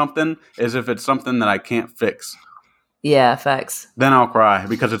mad at something is if it's something that I can't fix. Yeah, facts. Then I'll cry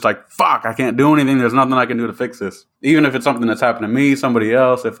because it's like, fuck, I can't do anything. There's nothing I can do to fix this. Even if it's something that's happened to me, somebody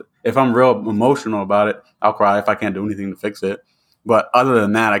else, if I'm real emotional about it, I'll cry if I can't do anything to fix it. But other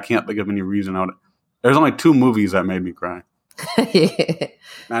than that, I can't think of any reason out. There's only 2 movies that made me cry.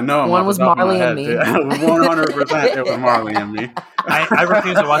 I know. One was Marley and Me. 100% it was Marley and Me. I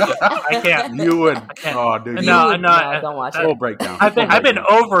refuse to watch it. I can't. You would. Oh, dude. No, don't watch it. Full breakdown. I've been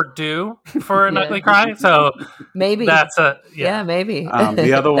overdue for an ugly cry, so maybe that's maybe.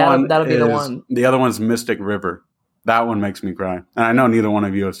 The other one that'll be the one. The other one's Mystic River. That one makes me cry. And I know neither one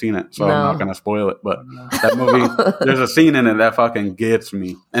of you have seen it, so I'm not going to spoil it. But that movie, there's a scene in it that fucking gets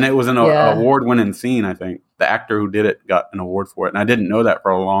me. And it was an award-winning scene, I think. The actor who did it got an award for it. And I didn't know that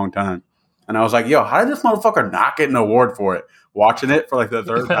for a long time. And I was like, yo, how did this motherfucker not get an award for it? Watching it for like the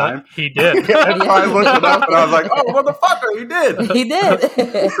 3rd time. He did. I looked it up and I was like, oh, motherfucker, he did. He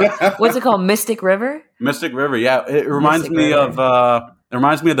did. What's it called? Mystic River? Mystic River, yeah. It reminds me of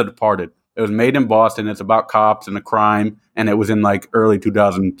The Departed. It was made in Boston. It's about cops and a crime, and it was in like early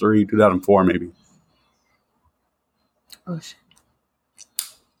 2003, 2004, maybe. Oh shit!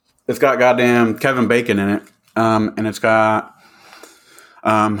 It's got goddamn Kevin Bacon in it, and it's got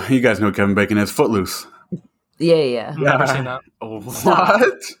you guys know what Kevin Bacon is. Footloose. Yeah. Never seen that.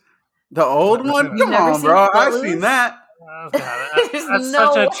 What? The old one? Come on, bro. I've seen that. Oh, that's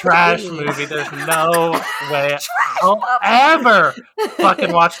such a trash movie. There's no way I'll ever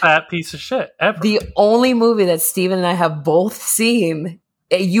fucking watch that piece of shit. Ever. The only movie that Steven and I have both seen,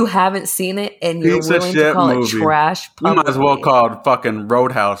 you haven't seen it, and you're willing to call it trash. You might as well call fucking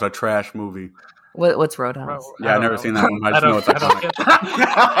Roadhouse a trash movie. What's Roadhouse? Yeah, I've never seen that one. I just know it's iconic.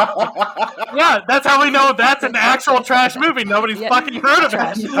 Yeah, that's how we know that's an actual trash movie. Nobody's fucking heard of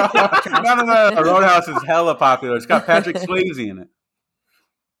it. No. Roadhouse is hella popular. It's got Patrick Swayze in it.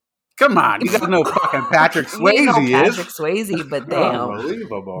 Come on, you guys know fucking Patrick Swayze is. Patrick Swayze, but damn.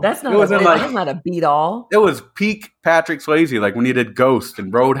 Unbelievable. That's not a beat all. It was peak Patrick Swayze, like when he did Ghost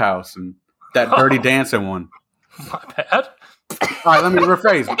and Roadhouse and that Dirty Dancing one. My bad. All right, let me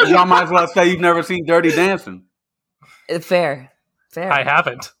rephrase. Y'all might as well say you've never seen Dirty Dancing. Fair. I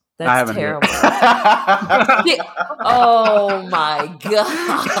haven't. That's terrible. Oh my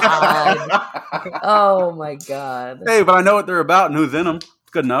god. Oh my god. Hey, but I know what they're about and who's in them. It's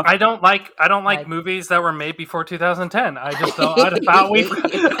good enough. I don't like movies that were made before 2010. I just don't. I just thought we.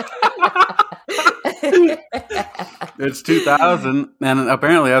 It's 2000, and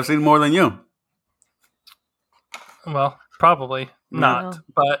apparently I've seen more than you. Well, probably not,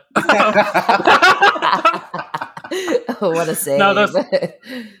 but what a save. No, those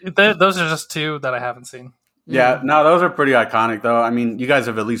are just 2 that I haven't seen. Yeah, no, those are pretty iconic, though. I mean, you guys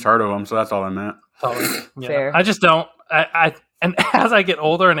have at least heard of them, so that's all I meant. Totally. Yeah. Fair. I just don't. And as I get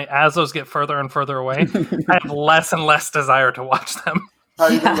older and as those get further and further away, I have less and less desire to watch them. How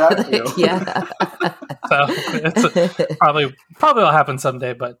do you think that feel? Yeah. So it's probably will happen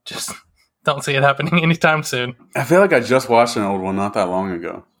someday, but just don't see it happening anytime soon. I feel like I just watched an old one not that long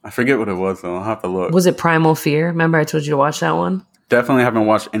ago. I forget what it was, though. I'll have to look. Was it Primal Fear? Remember I told you to watch that one? Definitely haven't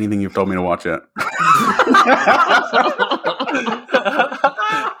watched anything you've told me to watch yet.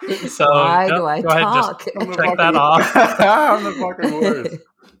 So why do I talk? Check that off. I'm the fucking worst.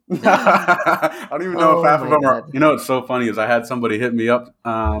 I don't even know if half of them are. You know what's so funny is I had somebody hit me up.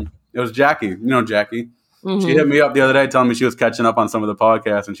 It was Jackie. You know Jackie. Mm-hmm. She hit me up the other day telling me she was catching up on some of the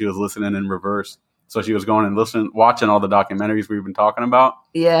podcasts and she was listening in reverse. So she was going and watching all the documentaries we've been talking about.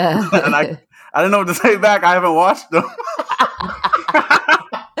 Yeah. And I didn't know what to say back. I haven't watched them.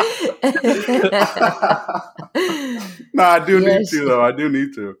 No, I do need to, though. I do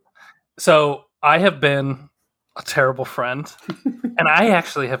need to. So I have been a terrible friend, and I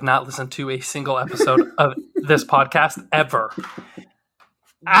actually have not listened to a single episode of this podcast ever.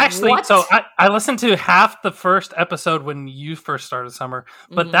 Actually, What? so I listened to half the first episode when you first started, Summer,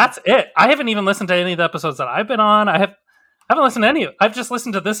 but that's it. I haven't even listened to any of the episodes that I've been on. I haven't listened to any of it. I've just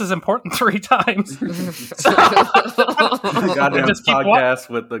listened to This Is Important 3 times. So, Goddamn just keep podcast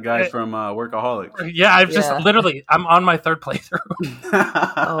with the guys from Workaholics. yeah, I've just literally, I'm on my third playthrough.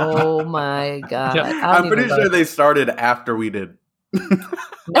 Oh my god! Yeah. I'm pretty sure they started after we did.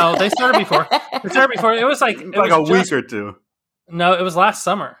 No, they started before. It was like A week or two. No, it was last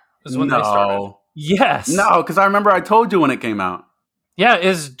summer. Is when they started. Yes. No, because I remember I told you when it came out. Yeah,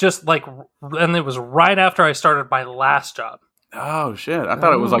 it's just like, and it was right after I started my last job. Oh shit! I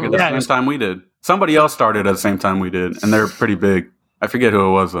thought it was like at the Yeah, same time we did. Somebody else started at the same time we did, and they're pretty big. I forget who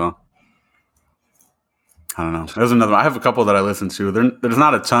it was though. I don't know. There's another one. I have a couple that I listen to. There's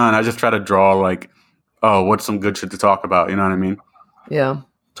not a ton. I just try to draw like, oh, what's some good shit to talk about? You know what I mean? Yeah.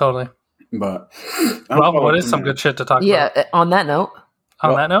 Totally. But Well, what is some good shit to talk about? Yeah. On that note.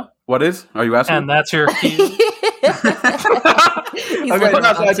 On that note? What is? Are you asking? And that's your key. Okay,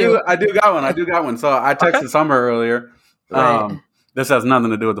 no, so I do got one. So I texted Summer earlier. Right. This has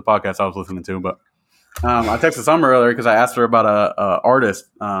nothing to do with the podcast I was listening to, but I texted Summer earlier because I asked her about a artist,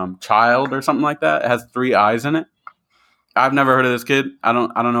 Child or something like that. It has 3 eyes in it. I've never heard of this kid. I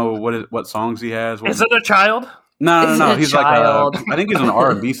don't know what songs he has. Is it a child? No. Is it a He's child? I think he's an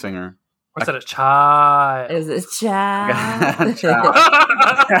R&B singer. Or is it a child? Is it child?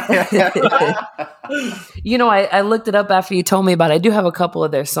 You know, I looked it up after you told me about it. I do have a couple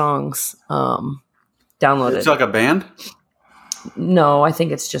of their songs downloaded. It's like a band? No, I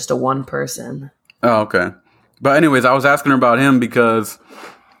think it's just a one person. Oh, okay. But anyways, I was asking her about him because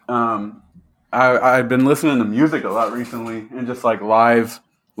I've been listening to music a lot recently and just like live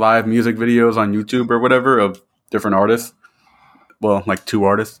music videos on YouTube or whatever of different artists. Well, like 2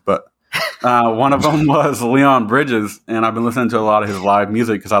 artists, but one of them was Leon Bridges, and I've been listening to a lot of his live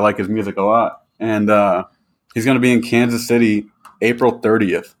music because I like his music a lot. And he's going to be in Kansas City April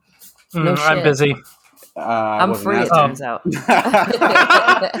 30th. No I'm shit. busy. I'm free, it turns out. Wait,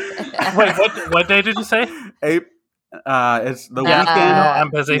 what day did you say? It's the Yeah, weekend. no, I'm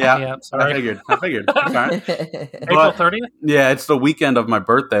busy. Yeah, sorry. I figured. It's all right. April 30th? Yeah, it's the weekend of my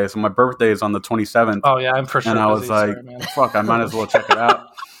birthday. So my birthday is on the 27th. Oh, yeah, I'm for sure And I was busy. like, Sorry, man. fuck, I might as well check it out.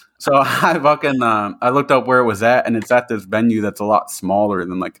 So I looked up where it was at, and it's at this venue that's a lot smaller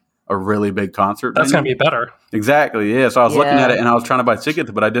than like a really big concert That's going venue. to be better. Exactly, yeah. So I was looking Yeah. at it, and I was trying to buy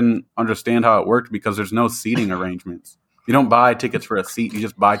tickets, but I didn't understand how it worked because there's no seating arrangements. You don't buy tickets for a seat. You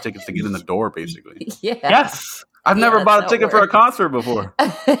just buy tickets to get in the door, basically. Yeah. Yes. I've Yeah, never that's bought a how it ticket for a works. concert before.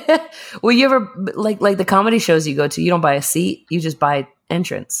 Well, you ever like the comedy shows you go to? You don't buy a seat; you just buy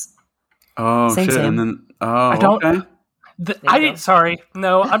entrance. Oh, Same, shit. same. And then, I don't- okay. There you go.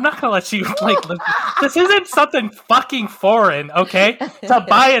 No, I'm not going to let you, this isn't something fucking foreign, okay? To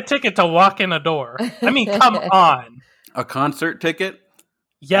buy a ticket to walk in a door. I mean, come on. A concert ticket? At a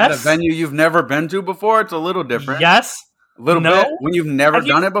Yes. venue you've never been to before? It's a little different. Yes. A little No. bit. When you've never Have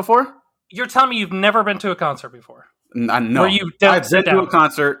you- done it before? You're telling me you've never been to a concert before? No. Where you don't I've sit been to down. a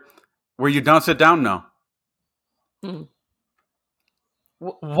concert where you don't sit down, no.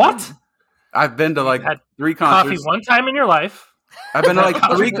 What? I've been to like had 3 Coffee concerts. one time in your life? I've been to like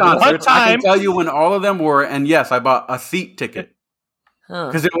 3 One concerts. I time. can tell you when all of them were, and yes, I bought a seat ticket Huh.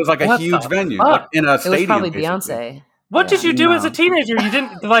 because it was like a What huge the venue, fuck? like in a It was stadium. probably basically. Beyonce. What did you do No. as a teenager? You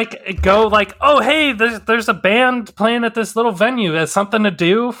didn't like go like, oh hey, there's a band playing at this little venue as something to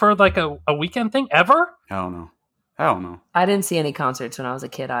do for like a weekend thing ever? Hell no. I didn't see any concerts when I was a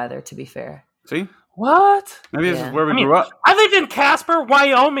kid either. To be fair, See, What? maybe this Yeah. is where we I mean, grew up. I lived in Casper,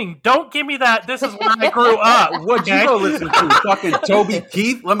 Wyoming. Don't give me that. This is where I grew up. What'd you okay? go listen to? Fucking Toby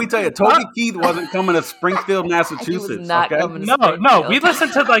Keith? Let me tell you, Toby Keith wasn't coming to Springfield, He was Massachusetts. not okay? coming to No, Springfield. we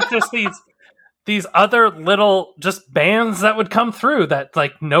listened to like these other little just bands that would come through that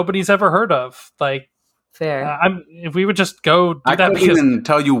like nobody's ever heard of. Like Fair. if we would just go do I that couldn't because even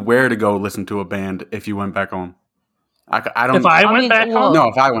tell you where to go listen to a band if you went back home. I don't. if I went mean, back well- home. no,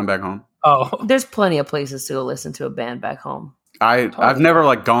 if I went back home, Oh, There's plenty of places to go listen to a band back home. I've never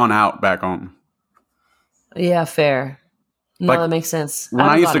like gone out back home. Yeah, fair. No, Like, that makes sense. When I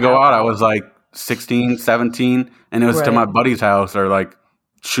haven't used to gone go out, I was like 16, 17, and it was to Right. my buddy's house or like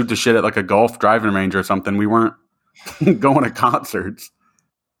shoot the shit at like a golf driving range or something. We weren't going to concerts.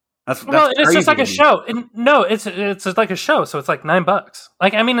 That's well, it's crazy just like to a me. show. And no, it's just like a show, so it's like $9.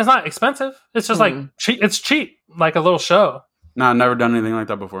 Like I mean, it's not expensive. It's just like cheap. It's cheap, like a little show. No, I've never done anything like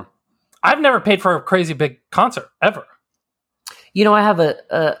that before. I've never paid for a crazy big concert ever. You know, I have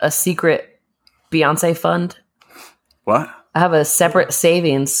a secret Beyonce fund. What? I have a separate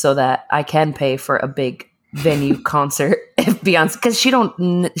savings so that I can pay for a big venue concert if Beyonce, because she don't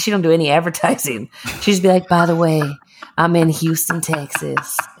do any advertising. She just be like, by the way, I'm in Houston,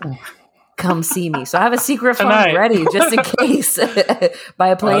 Texas. Come see me. So I have a secret fund ready just in case. Buy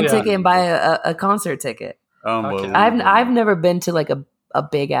a plane ticket and buy a concert ticket. I've never been to like a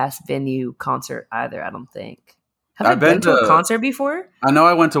big ass venue concert either. I don't think. Have you been to a concert before? I know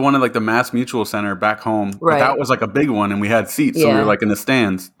I went to one at like the Mass Mutual Center back home. Right. But that was like a big one, and we had seats, so we were like in the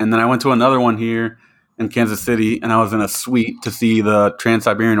stands. And then I went to another one here in Kansas City, and I was in a suite to see the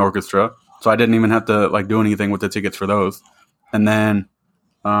Trans-Siberian Orchestra. So I didn't even have to like do anything with the tickets for those. And then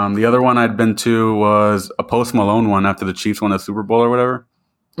the other one I'd been to was a Post Malone one after the Chiefs won the Super Bowl or whatever.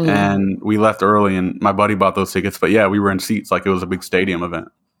 Mm. And we left early, and my buddy bought those tickets. But yeah, we were in seats like it was a big stadium event.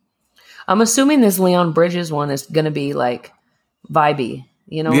 I'm assuming this Leon Bridges one is going to be like vibey,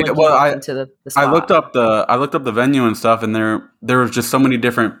 you know. Yeah, like well, the spot. I looked up the venue and stuff, and there was just so many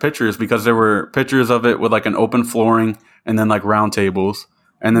different pictures because there were pictures of it with like an open flooring and then like round tables,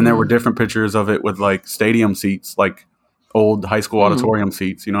 and then there were different pictures of it with like stadium seats, like old high school auditorium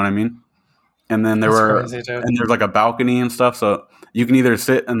seats. You know what I mean? And then there's like a balcony and stuff, so you can either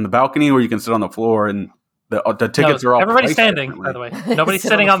sit in the balcony or you can sit on the floor and. The tickets are all everybody's standing, by the way. Nobody's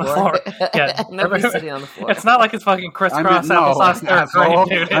sitting on the floor. Yeah, nobody's sitting on the floor. It's not like it's fucking crisscross applesauce third grade,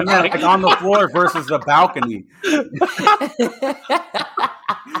 dude. I mean, like on the floor versus the balcony.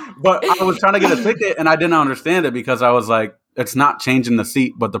 But I was trying to get a ticket, and I didn't understand it because I was like, it's not changing the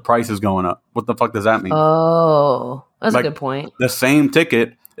seat, but the price is going up. What the fuck does that mean? Oh, that's a good point. The same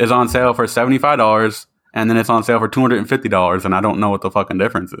ticket is on sale for $75, and then it's on sale for $250, and I don't know what the fucking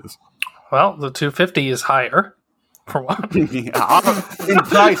difference is. Well, the $250 is higher, for one. In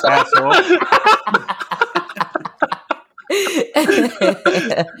price, asshole.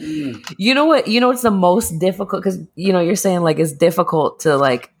 You know what? You know what's the most difficult? Because you're saying like it's difficult to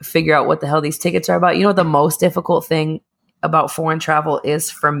like figure out what the hell these tickets are about. You know what the most difficult thing about foreign travel is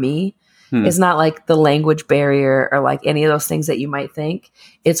for me? It's not like the language barrier or like any of those things that you might think.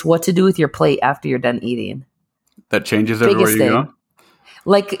 It's what to do with your plate after you're done eating. That changes everywhere you go.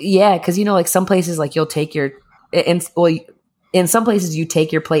 Like, yeah, because, like some places, like you'll take in some places you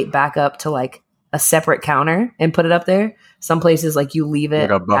take your plate back up to like a separate counter and put it up there. Some places, like you leave it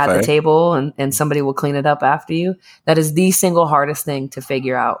at the table and somebody will clean it up after you. That is the single hardest thing to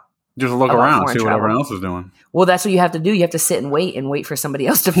figure out. Just look around, see what everyone else is doing. Well, that's what you have to do. You have to sit and wait for somebody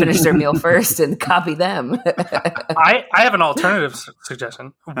else to finish their meal first and copy them. I have an alternative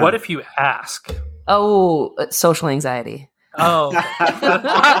suggestion. What if you ask? Oh, social anxiety. Oh,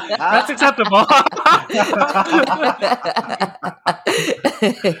 that's acceptable.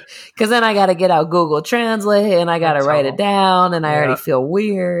 Because then I got to get out Google Translate and I got to write it down, and I already feel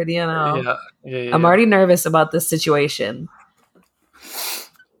weird. Yeah. I'm already nervous about this situation.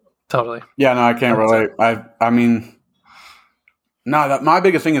 Totally. Yeah, no, I can't relate. I mean, no, my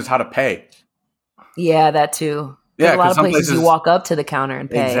biggest thing is how to pay. Yeah, that too. Yeah, a lot of places you walk up to the counter and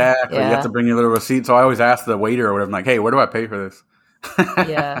pay. Exactly. Yeah. You have to bring your little receipt. So I always ask the waiter or whatever, I'm like, hey, where do I pay for this?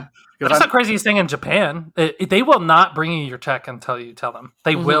 Yeah. That's the craziest thing in Japan. They will not bring you your check until you tell them.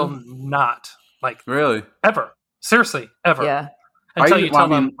 They will not. Like, really? Ever. Seriously, ever. Yeah. Until you tell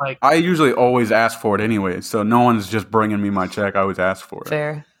them, like... I usually always ask for it anyway, so no one's just bringing me my check. I always ask for it.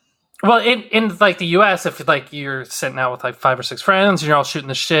 Fair. Well, in like the U.S., if like you're sitting out with like 5 or 6 friends and you're all shooting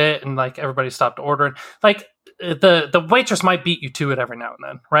the shit and like everybody stopped ordering, like... The waitress might beat you to it every now and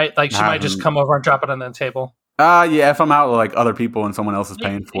then, right? Like she might just come over and drop it on the table. Yeah, if I'm out with like other people and someone else is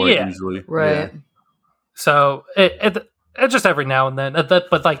paying for it, usually. Right. Yeah. So it's just every now and then.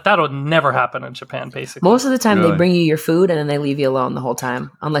 But like that'll never happen in Japan, basically. Most of the time they bring you your food and then they leave you alone the whole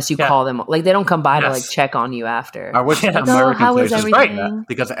time. Unless you call them. Like they don't come by to like check on you after. I wish American places like that.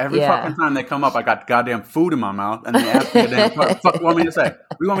 Because every fucking time they come up, I got goddamn food in my mouth and they ask me what you want me to say?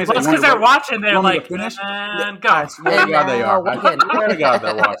 Well, it's because they're watching. They're like, and go. I swear to God they are. I swear to God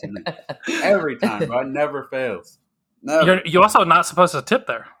they're watching me. Every time, bro. It never fails. Never. You're also not supposed to tip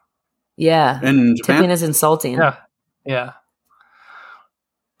there. Yeah. In Japan? Tipping is insulting. Yeah.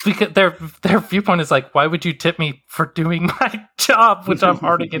 Because their viewpoint is like, why would you tip me for doing my job, which I'm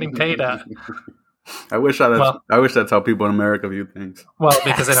already getting paid at? I wish that's how people in America view things. Well,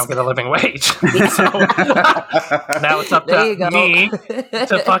 because they don't get a living wage. So now it's up to me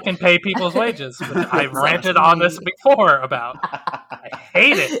to fucking pay people's wages. I've ranted on this before about. I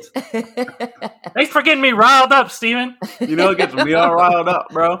hate it. Thanks for getting me riled up, Steven. You know, it gets me all riled up,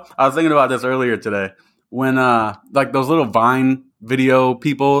 bro. I was thinking about this earlier today. When like those little Vine video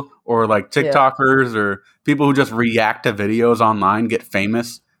people or like TikTokers or people who just react to videos online get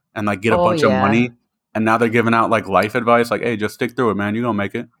famous and like get a bunch of money. and now they're giving out like life advice, like, "Hey, just stick through it, man. You're gonna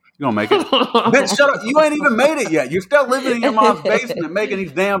make it. You're gonna make it." Bitch, shut up! You ain't even made it yet. You're still living in your mom's basement making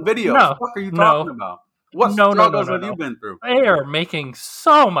these damn videos. What the fuck are you talking about? What struggles have you been through? They are making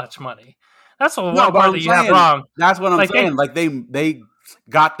so much money. That's one part that you have wrong. That's what I'm saying. Like they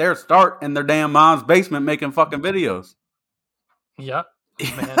got their start in their damn mom's basement making fucking videos. Yeah,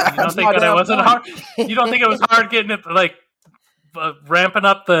 man. You don't think that it wasn't hard? You don't think it was hard getting it like ramping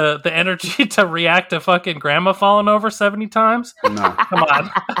up the energy to react to fucking grandma falling over 70 times? No, come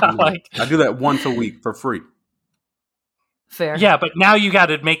on. Like I do that once a week for free. Fair. Yeah, but now you got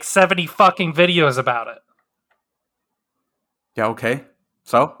to make 70 fucking videos about it. Yeah, okay.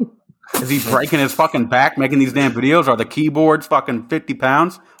 So, is he breaking his fucking back making these damn videos? Are the keyboards fucking 50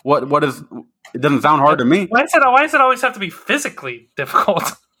 pounds? What is... It doesn't sound hard to me. Why does it always have to be physically difficult?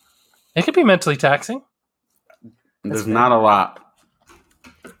 It could be mentally taxing. There's not a lot.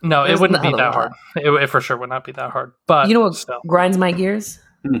 No, it wouldn't be that hard. It for sure would not be that hard. But you know what grinds my gears?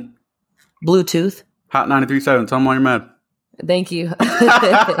 Bluetooth. Hot 93.7. Tell them why you're mad. Thank you.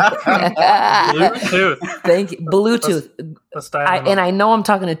 Bluetooth. Thank you. Bluetooth. And I know I'm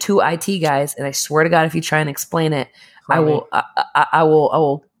talking to two IT guys, and I swear to God, if you try and explain it, I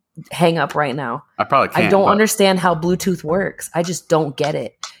will hang up right now. I probably can't. I don't understand how Bluetooth works. I just don't get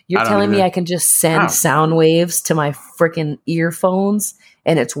it. You're telling me I can just send sound waves to my freaking earphones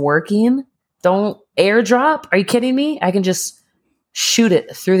and it's working? Don't AirDrop? Are you kidding me? I can just shoot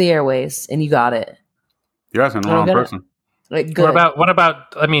it through the airways and you got it. You're asking the wrong person. Like, good. What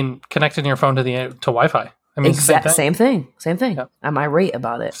about connecting your phone to Wi-Fi? I mean, same thing. Yep. I'm irate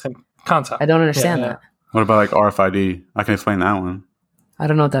about it. Same concept. I don't understand that. What about like RFID? I can explain that one. I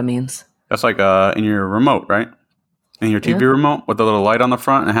don't know what that means. That's like in your remote, right? In your TV remote with the little light on the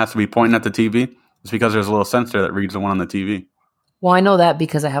front, and it has to be pointing at the TV. It's because there's a little sensor that reads the one on the TV. Well, I know that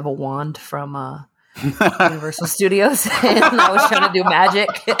because I have a wand from Universal Studios, and I was trying to do magic,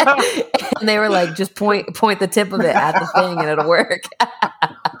 and they were like, "Just point the tip of it at the thing, and it'll work."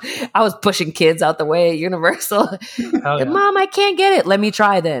 I was pushing kids out the way at Universal. Yeah. Mom, I can't get it. Let me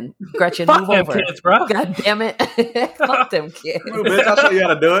try then. Gretchen, Fuck move them over. Kids, bro. God damn it. Fuck them kids. Move, bitch, I'll show you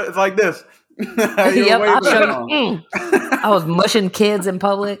how to do it. It's like this. Yep, I'll show you. I was mushing kids in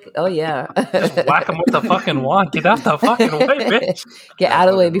public. Oh, yeah. Just whack them with the fucking wand. Get out the fucking way, bitch. Get out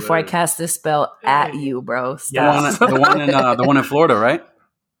of the way before I cast this spell at you, bro. Stop. The one in Florida, right?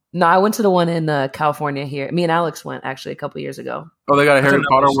 No, I went to the one in California here. Me and Alex went actually a couple years ago. Oh, they got a Harry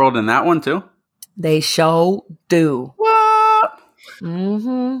Potter world in that one too? They show do. What?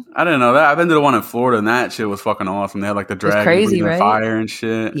 Mm-hmm. I didn't know that. I've been to the one in Florida, and that shit was fucking awesome. They had like the dragon, crazy, right? Fire and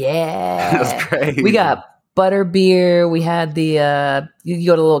shit. Yeah, that's crazy. We got butterbeer. We had the you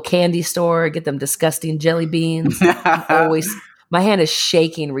go to a little candy store, get them disgusting jelly beans. My hand is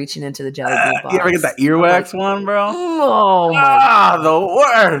shaking reaching into the jelly bean box. You ever get that earwax one, bro? Oh my the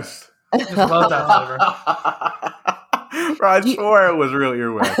worst. I just love that flavor. Bro, I swore it was real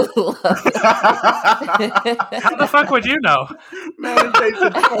earwax. How the fuck would you know? Man, it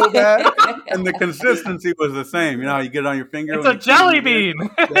tasted so bad. And the consistency was the same. You know how you get it on your finger? It's a jelly bean.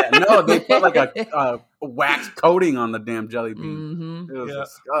 No, they put like a wax coating on the damn jelly bean. Mm-hmm. It was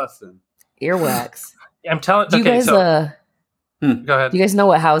disgusting. Earwax. I'm telling you guys. go ahead. Do you guys know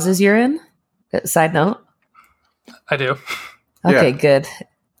what houses you're in? Side note. I do. Okay, good.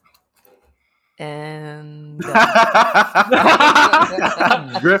 And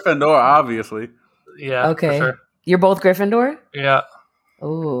Gryffindor, obviously. Yeah. Okay. For sure. You're both Gryffindor? Yeah.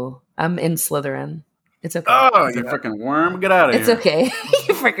 Ooh, I'm in Slytherin. It's okay. Oh, you freaking worm! Get out of here! It's okay.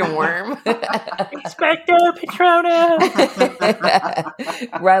 You freaking worm. Expecto Patronum.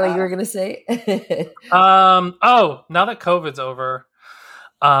 Riley, you were gonna say? Oh, now that COVID's over,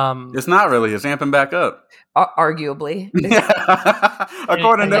 it's not really. It's amping back up. Arguably.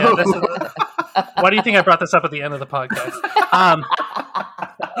 According to who? Why do you think I brought this up at the end of the podcast?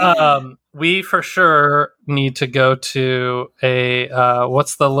 We for sure need to go to a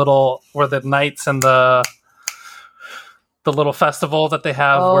what's the little where the knights and the little festival that they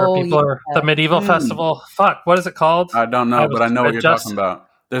have where people are the medieval festival. Fuck, what is it called? I don't know, but I know what you're talking about.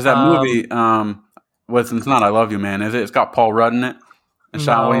 There's that movie. It's not I Love You, Man, is it? It's got Paul Rudd in it and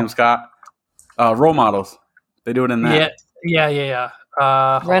Sean William Scott. Role Models. They do it in that. Yeah.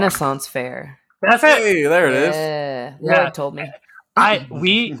 Renaissance Fair. That's it. Hey, there it is. Yeah, Lord told me.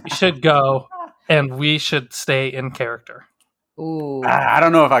 We should go and we should stay in character. Ooh. I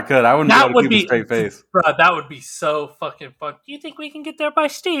don't know if I could. I wouldn't be able to keep a straight face. Bro, that would be so fucking fun. Do you think we can get there by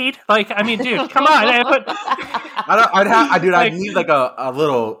steed? Like, I mean, dude, come on. I'd need like a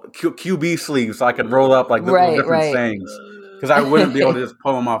little QB sleeve so I could roll up like little different sayings. Because I wouldn't be able to just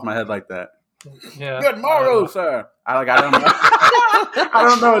pull them off my head like that. Yeah. Good morrow, sir. I don't know. I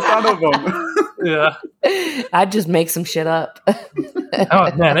don't know a ton of them. Yeah. I'd just make some shit up.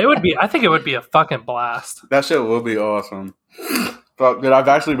 Oh man, I think it would be a fucking blast. That shit will be awesome. But dude, I've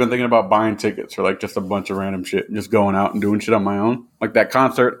actually been thinking about buying tickets for like just a bunch of random shit, and just going out and doing shit on my own. Like that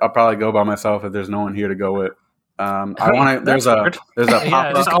concert, I'll probably go by myself if there's no one here to go with. I want to. There's a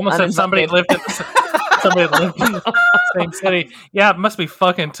yeah. It's almost like somebody lived in the same city. Yeah, it must be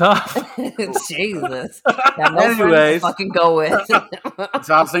fucking tough. Jesus. No Anyways, to fucking go with. So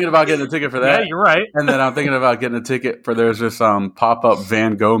I was thinking about getting a ticket for that. Yeah, you're right. And then I'm thinking about getting a ticket for there's this pop-up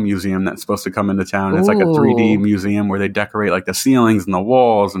Van Gogh museum that's supposed to come into town. It's like a 3D museum where they decorate like the ceilings and the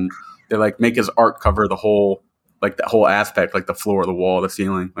walls, and they like make his art cover the whole, like the whole aspect, like the floor, the wall, the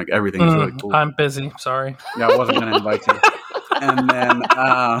ceiling, like everything is really cool. I'm busy. Sorry. Yeah, I wasn't going to invite you. And then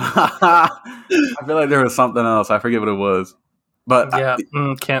I feel like there was something else. I forget what it was. But yeah,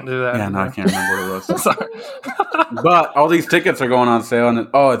 can't do that. Yeah, no, I can't remember what it was. Sorry. But all these tickets are going on sale, and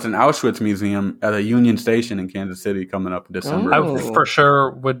it's an Auschwitz museum at a Union Station in Kansas City coming up in December. I for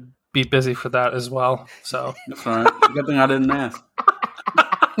sure would be busy for that as well. So that's all right. Good thing I didn't ask.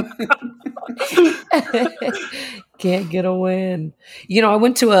 Can't get a win. You know, I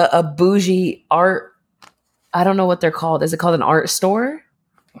went to a bougie art. I don't know what they're called. Is it called an art store?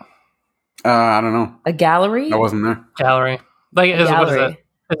 I don't know. A gallery? I wasn't there. Gallery. Like, what is it?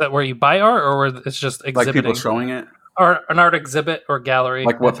 Is that where you buy art, or where it's just exhibiting? Like people showing it? Or an art exhibit or gallery?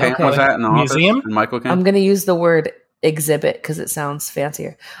 Like what Pam was at in the museum? Office? Michael Camp? I'm going to use the word exhibit because it sounds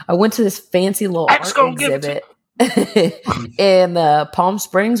fancier. I went to this fancy little art exhibit in Palm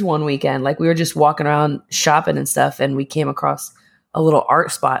Springs one weekend. Like we were just walking around shopping and stuff, and we came across a little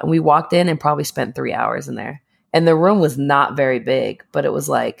art spot, and we walked in and probably spent 3 hours in there. And the room was not very big, but it was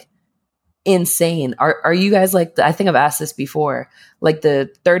like insane. Are you guys like, I think I've asked this before, like the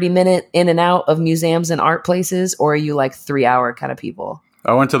 30-minute in and out of museums and art places, or are you like 3 hour kind of people?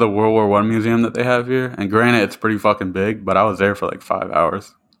 I went to the World War I museum that they have here, and granted, it's pretty fucking big, but I was there for like 5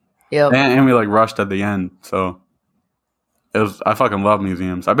 hours. Yep. And we like rushed at the end, so I fucking love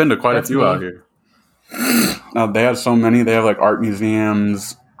museums. I've been to quite a few out here. They have so many. They have like art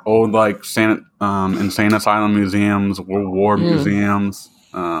museums, old like insane asylum museums, World War museums,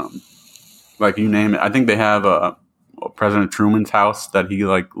 like you name it. I think they have President Truman's house that he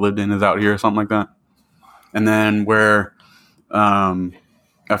like lived in is out here or something like that. And then where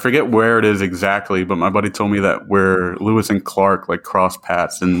I forget where it is exactly, but my buddy told me that where Lewis and Clark like cross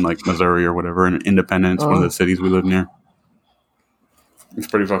paths in like Missouri or whatever, in Independence, one of the cities we live near. It's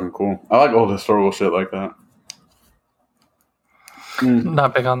pretty fucking cool. I like old historical shit like that.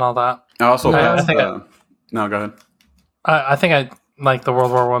 Not big on all that. I also no, go ahead. I think I like the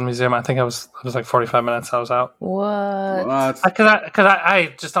World War I museum. I think it was like 45 minutes. I was out. What? Because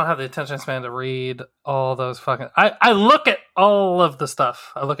I just don't have the attention span to read all those fucking. I look at all of the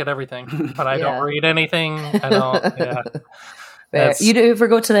stuff. I look at everything, but I don't read anything. I don't. Yeah. Fair. You did ever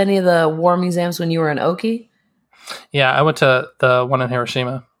go to any of the war museums when you were in Oki? Yeah, I went to the one in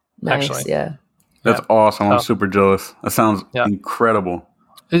Hiroshima. Nice, actually. Yeah. That's awesome. I'm super jealous. That sounds incredible.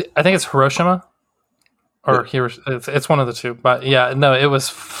 I think it's Hiroshima. Or it's one of the two. But yeah, no, it was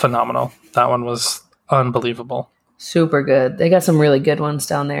phenomenal. That one was unbelievable. Super good. They got some really good ones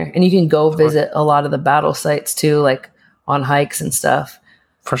down there. And you can go visit a lot of the battle sites too, like on hikes and stuff.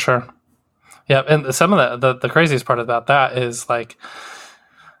 For sure. Yeah, and some of the craziest part about that is like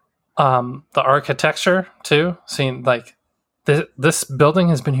the architecture too. Seeing like this building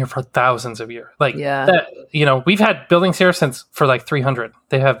has been here for thousands of years. Like, we've had buildings here for like 300.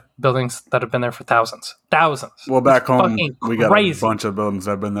 They have buildings that have been there for thousands. Well, back home, we got a bunch of buildings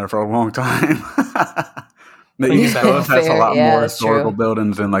that have been there for a long time. The East Coast has a lot more historical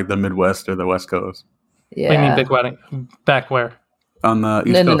buildings than like the Midwest or the West Coast. Yeah. What do you mean big wedding? Back where? On the East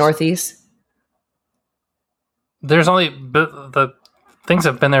in Coast. the Northeast. There's only the things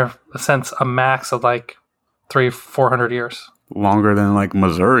have been there since a max of like 300-400 years. Longer than like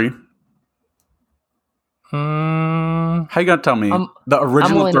Missouri. How you gonna tell me the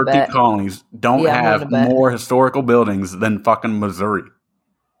original 13 colonies don't have more historical buildings than fucking Missouri?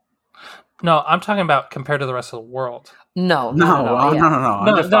 No, I'm talking about compared to the rest of the world. No.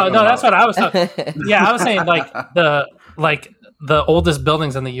 That's what I was talking. Yeah, I was saying like the oldest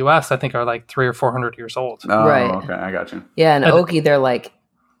buildings in the U.S. I think are like 300 or 400 years old. Oh, right. Okay, I got you. Yeah, in Oki they're like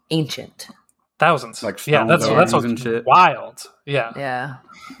ancient. Thousands. Like that's and shit. Wild. Yeah. Yeah.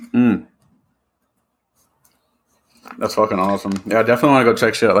 That's fucking awesome. Yeah, I definitely want to go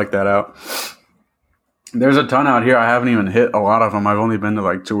check shit like that out. There's a ton out here. I haven't even hit a lot of them. I've only been to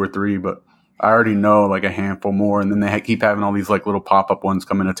like 2 or 3, but I already know like a handful more. And then they keep having all these like little pop-up ones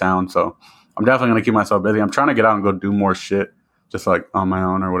come into town. So I'm definitely gonna keep myself busy. I'm trying to get out and go do more shit, just like on my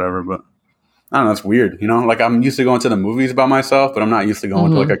own or whatever. But I don't know. It's weird, you know. Like I'm used to going to the movies by myself, but I'm not used to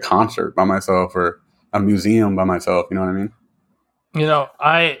going to like a concert by myself or a museum by myself. You know what I mean? You know,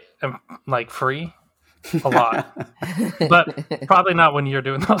 I am like free a lot, but probably not when you're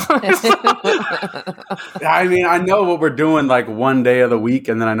doing those things. I mean, I know what we're doing like one day of the week,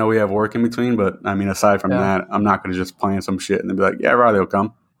 and then I know we have work in between. But I mean, aside from that, I'm not going to just plan some shit and then be like, "Yeah, Riley will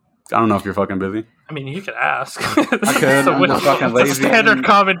come." I don't know if you're fucking busy. I mean, you could ask. I could. I'm just fucking lazy. It's a standard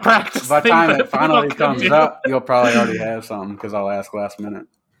common practice. By the time it finally comes up, you'll probably already have something because I'll ask last minute.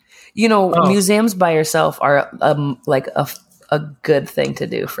 You know, museums by yourself are like a good thing to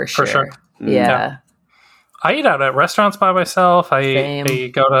do for sure. Yeah. I eat out at restaurants by myself. I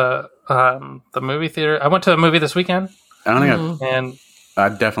go to the movie theater. I went to a movie this weekend. I don't think I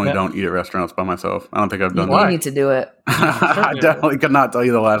definitely don't eat at restaurants by myself. I don't think I've done that. You need to do it. I definitely could not tell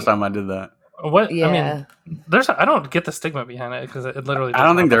you the last time I did that. What? Yeah. I mean, I don't get the stigma behind it because it literally. I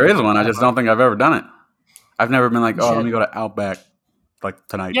don't think there is one. I just don't think I've ever done it. I've never been like, let me go to Outback like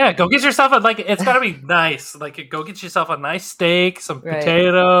tonight. Yeah, go get yourself it's got to be nice. Like, go get yourself a nice steak, some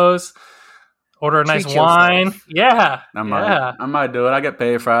potatoes. Order a nice wine. Yeah. I might do it. I get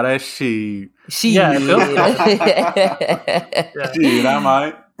paid Friday. Shit, I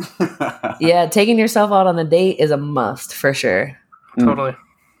might. Yeah, taking yourself out on a date is a must for sure. Totally.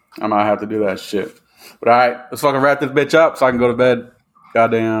 I might have to do that shit. But all right, let's fucking wrap this bitch up so I can go to bed.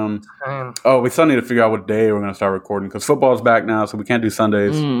 Goddamn. We still need to figure out what day we're going to start recording because football's back now, so we can't do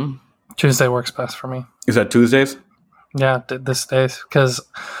Sundays. Tuesday works best for me. Is that Tuesdays? Yeah, this days because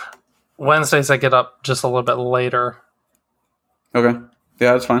Wednesdays I get up just a little bit later. Okay.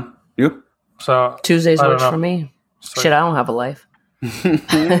 Yeah, that's fine. You? So Tuesdays works for me. Sweet. Shit, I don't have a life.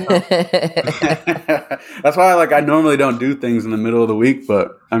 That's why I normally don't do things in the middle of the week,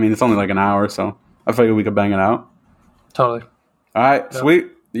 but I mean it's only like an hour, so I figured we could bang it out. Totally. All right, sweet.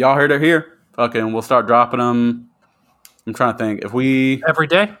 Y'all heard it here. And we'll start dropping them. I'm trying to think if we every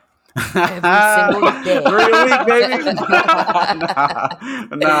day. Every single day. 3 a week, baby.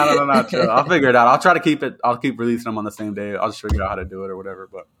 No, chill. I'll figure it out. I'll try to keep it. I'll keep releasing them on the same day. I'll just figure out how to do it or whatever.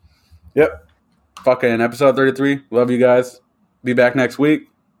 But yep. Fucking episode 33. Love you guys. Be back next week.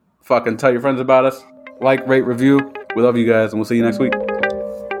 Fucking tell your friends about us. Like, rate, review. We love you guys, and we'll see you next week.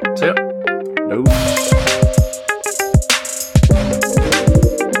 See ya. No.